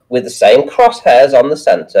him, with the same crosshairs on the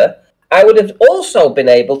center, I would have also been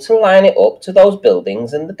able to line it up to those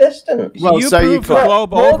buildings in the distance. Well, so you could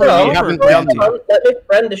globe over. Let me,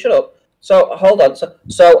 Brenda, shut up. So hold on.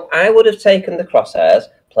 So I would have taken the crosshairs,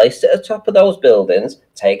 placed it at the top of those buildings,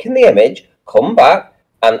 taken the image, come back,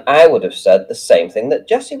 and I would have said the same thing that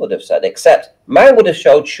Jesse would have said, except mine would have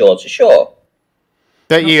showed shore to shore.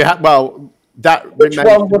 That you had. Well, that. Which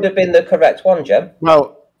one would have been the correct one, Jem?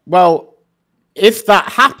 Well, if that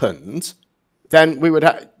happened, then we would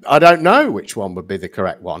have. I don't know which one would be the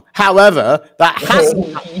correct one. However, that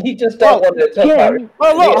hasn't. You just don't want to talk about it.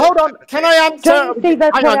 Well, look, hold on. Can I answer? Don't you see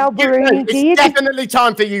that's what Alberoni did? It's definitely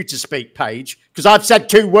time for you to speak, Paige, because I've said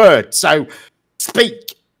 2 words. So,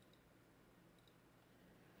 speak.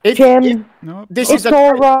 Jim, it's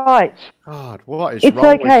all right. God, what is wrong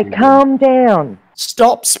with you? It's okay. Calm down.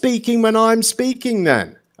 Stop speaking when I'm speaking,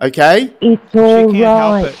 then. Okay? It's all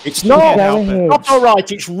right. It's not. It's not all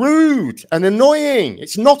right. It's rude and annoying.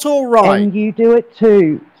 It's not all right. And you do it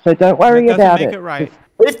too. So don't worry about it. Right.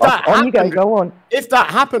 If that happened, go on. If that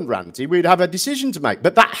happened, Ranty, we'd have a decision to make.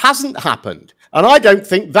 But that hasn't happened. And I don't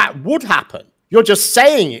think that would happen. You're just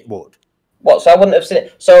saying it would. What? So I wouldn't have seen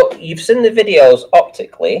it. So you've seen the videos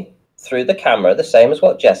optically through the camera, the same as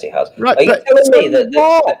what Jesse has. Right, are you telling me that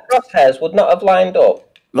the crosshairs would not have lined up?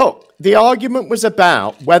 Look, the argument was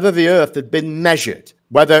about whether the Earth had been measured,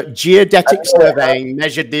 whether geodetic surveying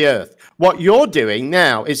measured the Earth. What you're doing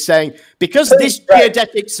now is saying, because this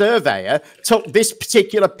geodetic surveyor took this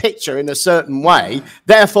particular picture in a certain way,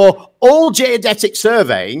 therefore all geodetic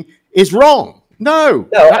surveying is wrong. No,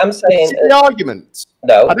 I'm saying the argument.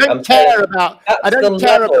 No, I don't care about. I don't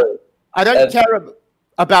care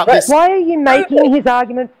about this. Why are you making his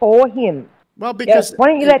argument for him? Well, because why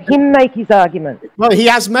don't you let him make his argument? Well, he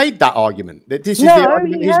has made that argument. This is the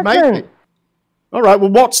argument he's making. All right.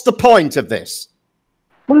 Well, what's the point of this?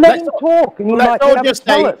 Well, let him talk, and you might be able to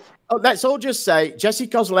tell us. Let's all just say Jesse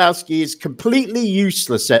Kozlowski is completely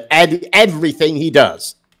useless at everything he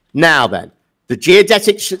does. Now then, the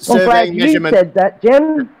geodetic survey measurement. You said that,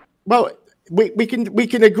 Jim. Well, we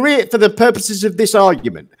can agree it for the purposes of this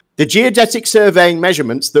argument. The geodetic surveying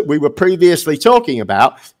measurements that we were previously talking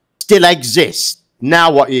about still exist.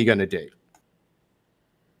 Now what are you going to do?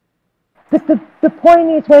 But the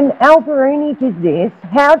point is, when Alberuni did this,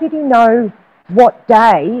 how did he know what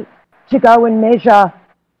day to go and measure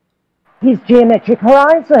his geometric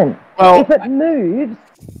horizon? Well, if it moves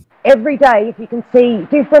every day, if you can see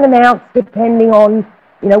different amounts depending on,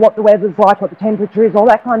 what the weather's like, what the temperature is, all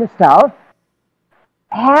that kind of stuff,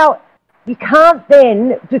 how you can't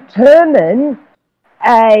then determine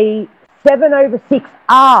a 7/6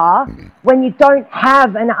 R when you don't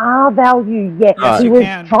have an R value yet. Right. He was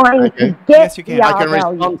trying to get the R value. I can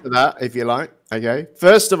respond to that if you like. Okay.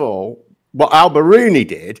 First of all, what Alberuni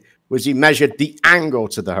did was he measured the angle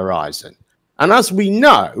to the horizon. And as we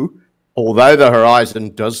know, although the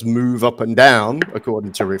horizon does move up and down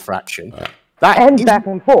according to refraction, and back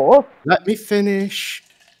and forth. Let me finish.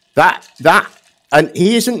 And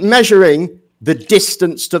he isn't measuring the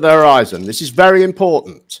distance to the horizon. This is very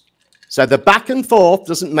important. So the back and forth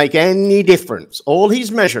doesn't make any difference. All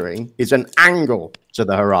he's measuring is an angle to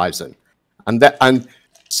the horizon. And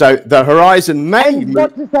so the horizon may move.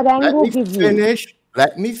 What does that angle give you?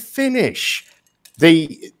 Let me finish.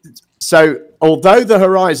 So although the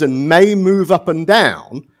horizon may move up and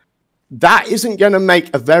down, that isn't going to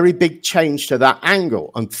make a very big change to that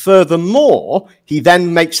angle. And furthermore, he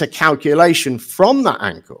then makes a calculation from that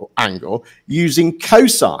angle using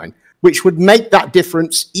cosine, which would make that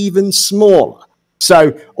difference even smaller.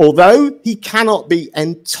 So although he cannot be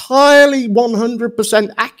entirely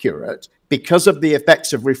 100% accurate because of the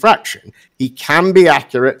effects of refraction, he can be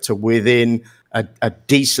accurate to within a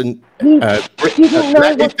decent. Let me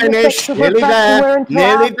finish. Nearly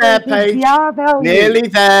there, Paige.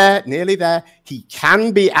 Nearly there. He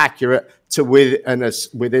can be accurate to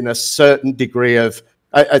within a certain degree of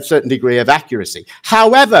accuracy.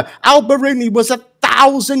 However, Alberuni was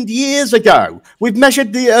 1,000 years ago. We've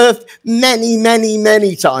measured the Earth many, many,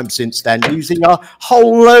 many times since then, using a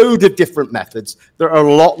whole load of different methods that are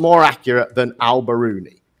a lot more accurate than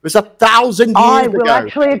Alberuni. It was 1,000 years ago. I will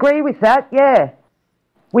actually agree with that, yeah.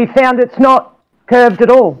 We found it's not curved at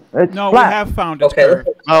all. It's flat. We have found it's curved.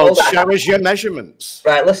 Oh, show us your measurements.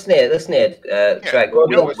 Right, listen here. A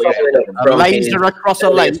laser across a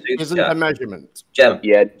lake isn't a measurement.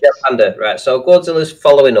 Gempanda, right. So Godzilla's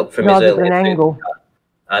following up from his earlier angle.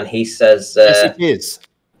 And he says... yes, it is.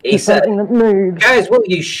 He said, guys, will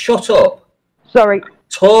you shut up? Sorry.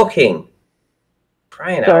 Talking.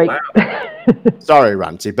 Crying out loud. Sorry,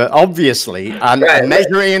 Ranty, but obviously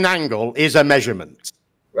measuring an angle is a measurement.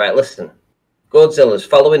 Right, listen. Godzilla's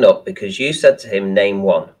following up because you said to him, name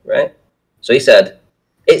one, right? So he said,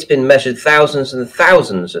 it's been measured thousands and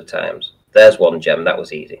thousands of times. There's one, Gem. That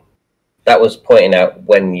was easy. That was pointing out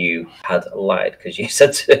when you had lied because you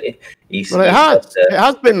said to him. It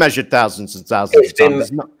has been measured thousands and thousands of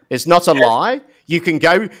times. It's not a lie. You can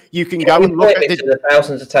go and look at the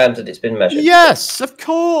thousands of times that it's been measured. Yes, of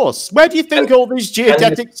course. Where do you think all these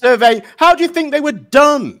geodetic surveys? How do you think they were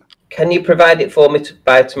done? Can you provide it for me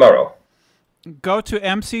by tomorrow? Go to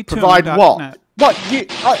mctune.net. Provide what? What?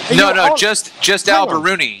 Just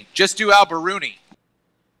Alberuni. Just do Alberuni.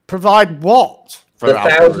 Provide what? The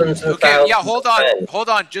thousands and thousands. Yeah, hold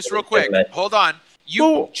on, just real quick. Hold on.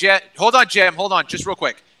 Hold on, Jem. Hold on, just real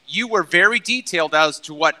quick. You were very detailed as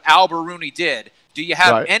to what Alberuni did. Do you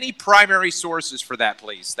have any primary sources for that,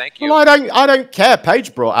 please? Thank you. Well, I don't care.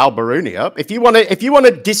 Paige brought Alberuni up. If you want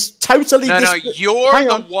to, totally. No, you're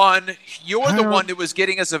the one. You're the one that was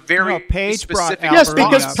getting us a very specific. Yes,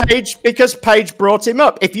 because Paige brought him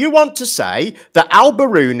up. If you want to say that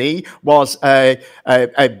Alberuni was a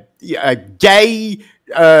gay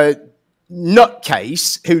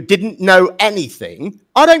nutcase who didn't know anything,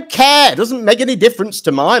 I don't care. It doesn't make any difference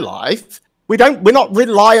to my life. We're not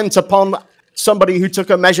reliant upon somebody who took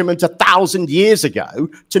a measurement 1,000 years ago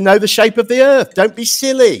to know the shape of the Earth. Don't be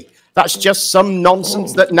silly. That's just some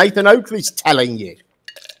nonsense that Nathan Oakley's telling you.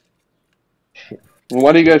 Well,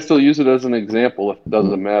 why do you guys still use it as an example if it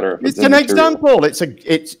doesn't matter? It's an example. It's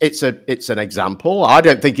an example. I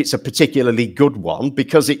don't think it's a particularly good one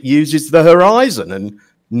because it uses the horizon, and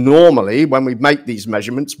normally, when we make these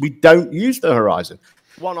measurements, we don't use the horizon.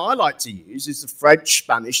 One I like to use is the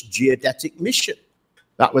French-Spanish geodetic mission.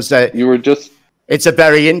 That was a... You were just... It's a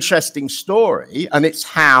very interesting story, and it's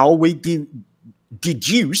how we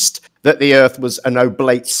deduced that the Earth was an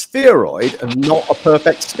oblate spheroid and not a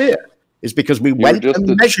perfect sphere. Is because we went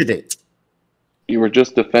and measured it. You were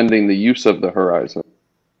just defending the use of the horizon.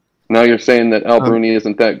 Now you're saying that Al-Biruni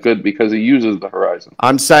isn't that good because he uses the horizon.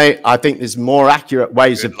 I'm saying I think there's more accurate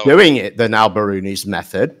ways of doing it than Al-Biruni's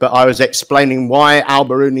method, but I was explaining why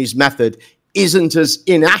Al-Biruni's method isn't as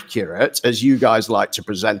inaccurate as you guys like to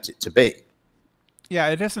present it to be. Yeah,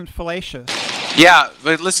 it isn't fallacious. Yeah,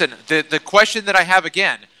 but listen, the question that I have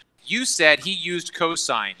again, you said he used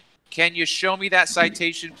cosine. Can you show me that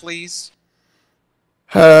citation, please?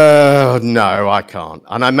 No, I can't.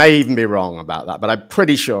 And I may even be wrong about that, but I'm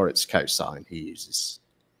pretty sure it's cosine he uses.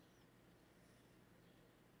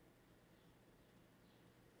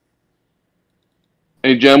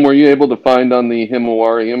 Hey, Jem, were you able to find on the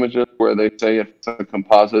Himawari images where they say if it's a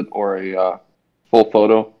composite or a full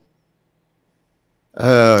photo?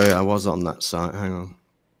 Oh, yeah, I was on that site. Hang on.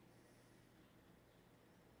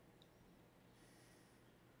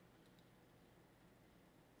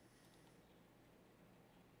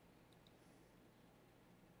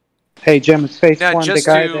 Hey, Jim, it's Face One, the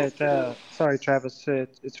guy that, sorry, Travis,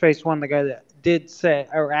 it's Face One, the guy that did say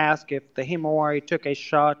or ask if the Himawari took a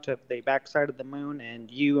shot of the backside of the moon, and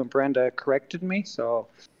you and Brenda corrected me, so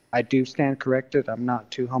I do stand corrected. I'm not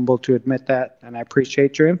too humble to admit that, and I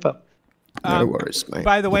appreciate your info. No worries, mate.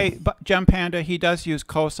 By the way, Gempanda, he does use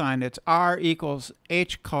cosine. It's R equals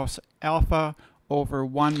H cos alpha over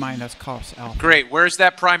 1 minus cos alpha. Great. Where's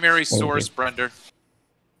that primary source, Brenda?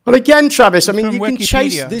 Well, again, Travis, I mean, you can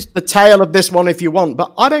chase the tail of this one if you want,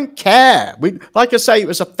 but I don't care. Like I say, it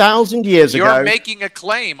was 1,000 years ago. You're making a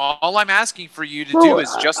claim. All I'm asking for you to do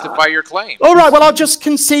is justify your claim. All right, well, I'll just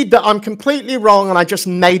concede that I'm completely wrong and I just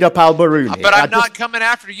made up Al-Biruni. But I'm not coming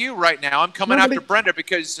after you right now. I'm coming after Brenda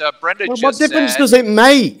because Brenda just what difference does it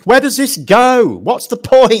make? Where does this go? What's the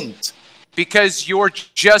point? Because you're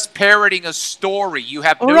just parroting a story. You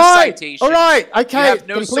have no citation. All right, okay, it's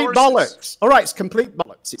no complete sources. bollocks. All right, it's complete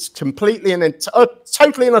bollocks. It's completely and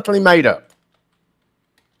totally and utterly made up.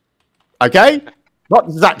 Okay? What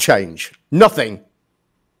does that change? Nothing.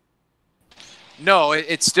 No,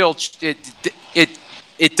 it still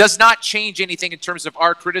it does not change anything in terms of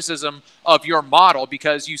our criticism of your model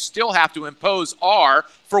because you still have to impose R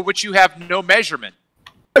for which you have no measurement.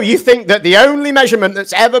 You think that the only measurement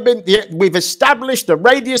that's ever been, we've established the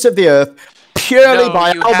radius of the Earth purely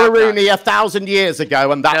by Al-Biruni 1,000 years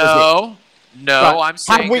ago, and that was it? No, Right. I'm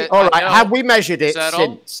saying have we measured it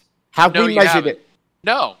since? Have we measured it?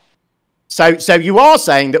 No. So you are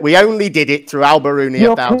saying that we only did it through Al-Biruni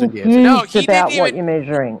 1,000 years ago? No, he about what you're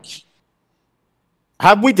measuring.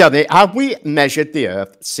 Have we done it? Have we measured the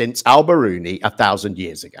Earth since Al-Biruni 1,000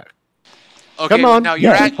 years ago? Okay, come on. now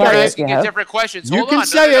you're asking a different question. You Hold can on.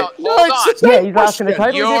 say it. No, hold on. It's the same question.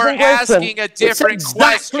 You're asking a different it's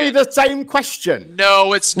exactly question. the same question.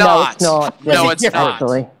 No, it's not. No, it's not.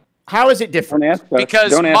 Actually. How is it different?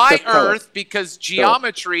 Because my Earth, because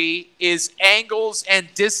geometry is angles and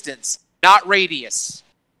distance, not radius.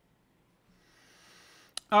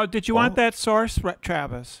 Oh, did you want that source,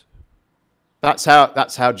 Travis? That's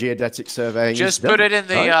how geodetic surveying just is done. Put it in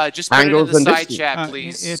the right? just put Angles it in the and side distance. chat,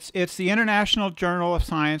 please. It's the International Journal of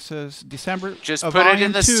Sciences, December. Just put it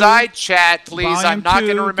in the side chat, please. I'm not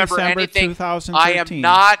going to remember anything. I am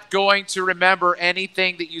not going to remember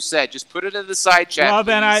anything that you said. Just put it in the side chat. Well,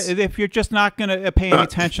 please. then, if you're just not going to pay any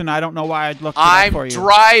attention, I don't know why I'd look it for you. I'm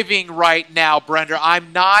driving right now, Brenda.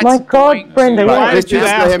 I'm not. My God, Brenda, why did you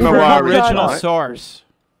ask for an original source?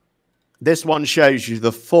 This one shows you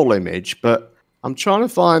the full image, but I'm trying to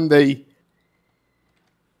find the.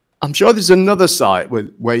 I'm sure there's another site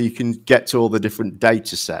where you can get to all the different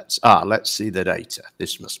data sets. Let's see the data.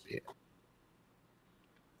 This must be it.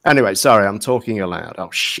 Anyway, sorry, I'm talking aloud.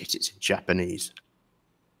 Oh, shit, it's in Japanese.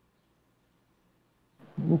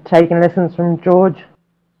 Taking lessons from George.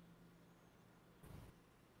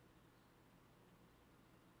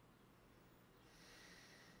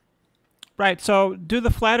 Right, so do the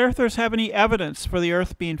flat earthers have any evidence for the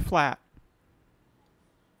Earth being flat?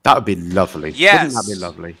 That would be lovely. Yes. Wouldn't that be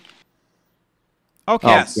lovely?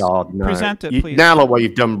 Okay. Oh, God, no. Present it, please. Now look what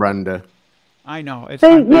you've done, Brenda. I know. It's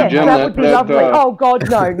See, yes, that would be lovely. Oh, God,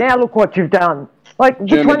 no. Now look what you've done. Like,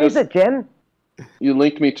 which one is it, Jem? You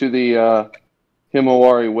linked me to the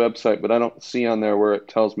Himawari website, but I don't see on there where it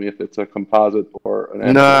tells me if it's a composite or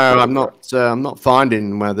an No, I'm not. I'm not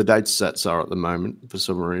finding where the data sets are at the moment for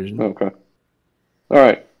some reason. Okay. All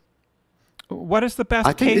right. What is the best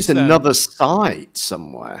I think case, there's then? another site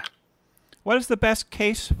somewhere. What is the best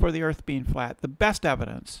case for the Earth being flat? The best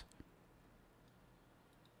evidence?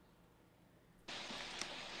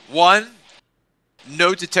 1,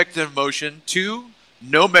 no detected motion. 2,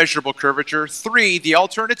 no measurable curvature. 3, the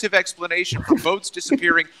alternative explanation for boats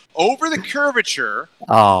disappearing over the curvature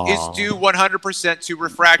is due 100% to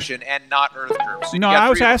refraction and not Earth curves. So No, I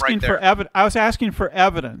was asking for I was asking for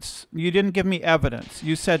evidence. You didn't give me evidence.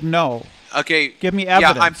 You said no. Okay. Give me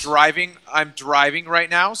evidence. Yeah, I'm driving right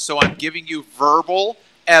now, so I'm giving you verbal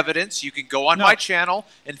evidence. You can go on my channel.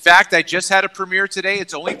 In fact, I just had a premiere today.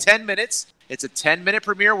 It's only 10 minutes. It's a 10-minute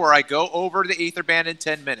premiere where I go over the ether band in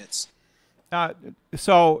 10 minutes.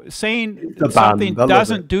 So saying something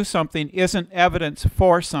doesn't do something isn't evidence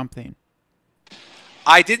for something.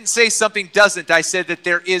 I didn't say something doesn't. I said that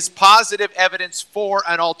there is positive evidence for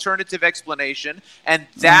an alternative explanation, and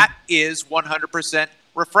that is 100%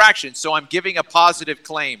 refraction. So I'm giving a positive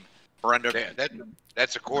claim, Brenda. Yeah,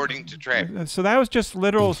 that's according to Travis. So that was just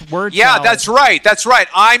literal word Yeah, salad. that's right. That's right.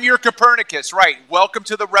 I'm your Copernicus. Right. Welcome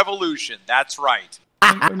to the revolution. That's right.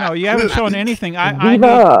 No, you haven't shown anything.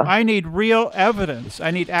 I need real evidence. I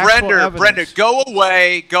need actual evidence. Brenda, go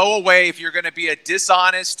away. Go away if you're going to be a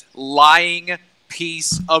dishonest, lying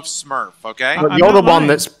piece of Smurf, okay? But you're the one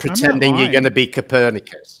that's pretending you're going to be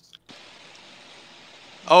Copernicus.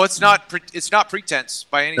 Oh, it's not pretense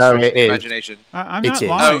by any stretch of imagination. I'm not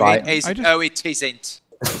lying. It isn't.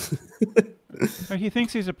 He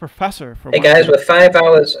thinks he's a professor. For hey guys, we're 5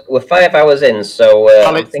 hours. We're 5 hours in, so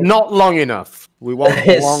well, it's not long enough. We want.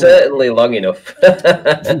 It's certainly long enough.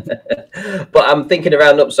 But I'm thinking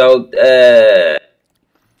around up. So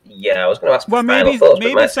yeah, I was going to ask. Well, for final thoughts,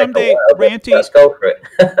 maybe someday, Ranty. Let's go for it.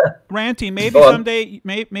 Ranty,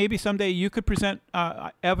 maybe someday you could present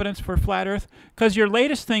evidence for flat Earth, because your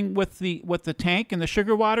latest thing with the tank and the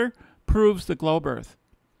sugar water proves the globe Earth.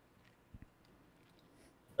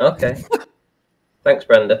 Okay. Thanks,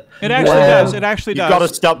 Brenda. It actually does. It actually does. You've got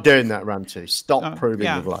to stop doing that, Ranty. Stop proving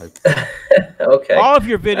the globe. Okay. All of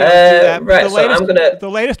your videos do that. Right, The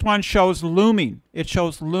latest one shows looming. It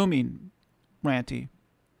shows looming, Ranty.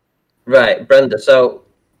 Right, Brenda. So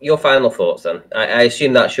your final thoughts then? I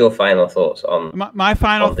assume that's your final thoughts on. My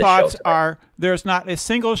final thoughts are: there's not a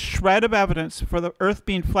single shred of evidence for the Earth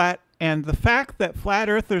being flat, and the fact that flat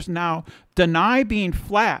Earthers now deny being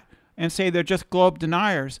flat and say they're just globe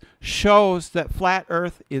deniers shows that flat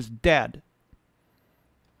Earth is dead.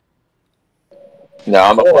 No,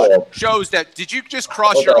 I'm a flat. Shows that. Did you just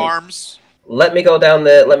cross your arms? Let me go down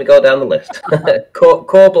the list.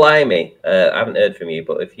 Core Blimey. I haven't heard from you,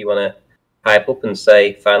 but if you want to pipe up and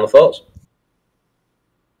say final thoughts.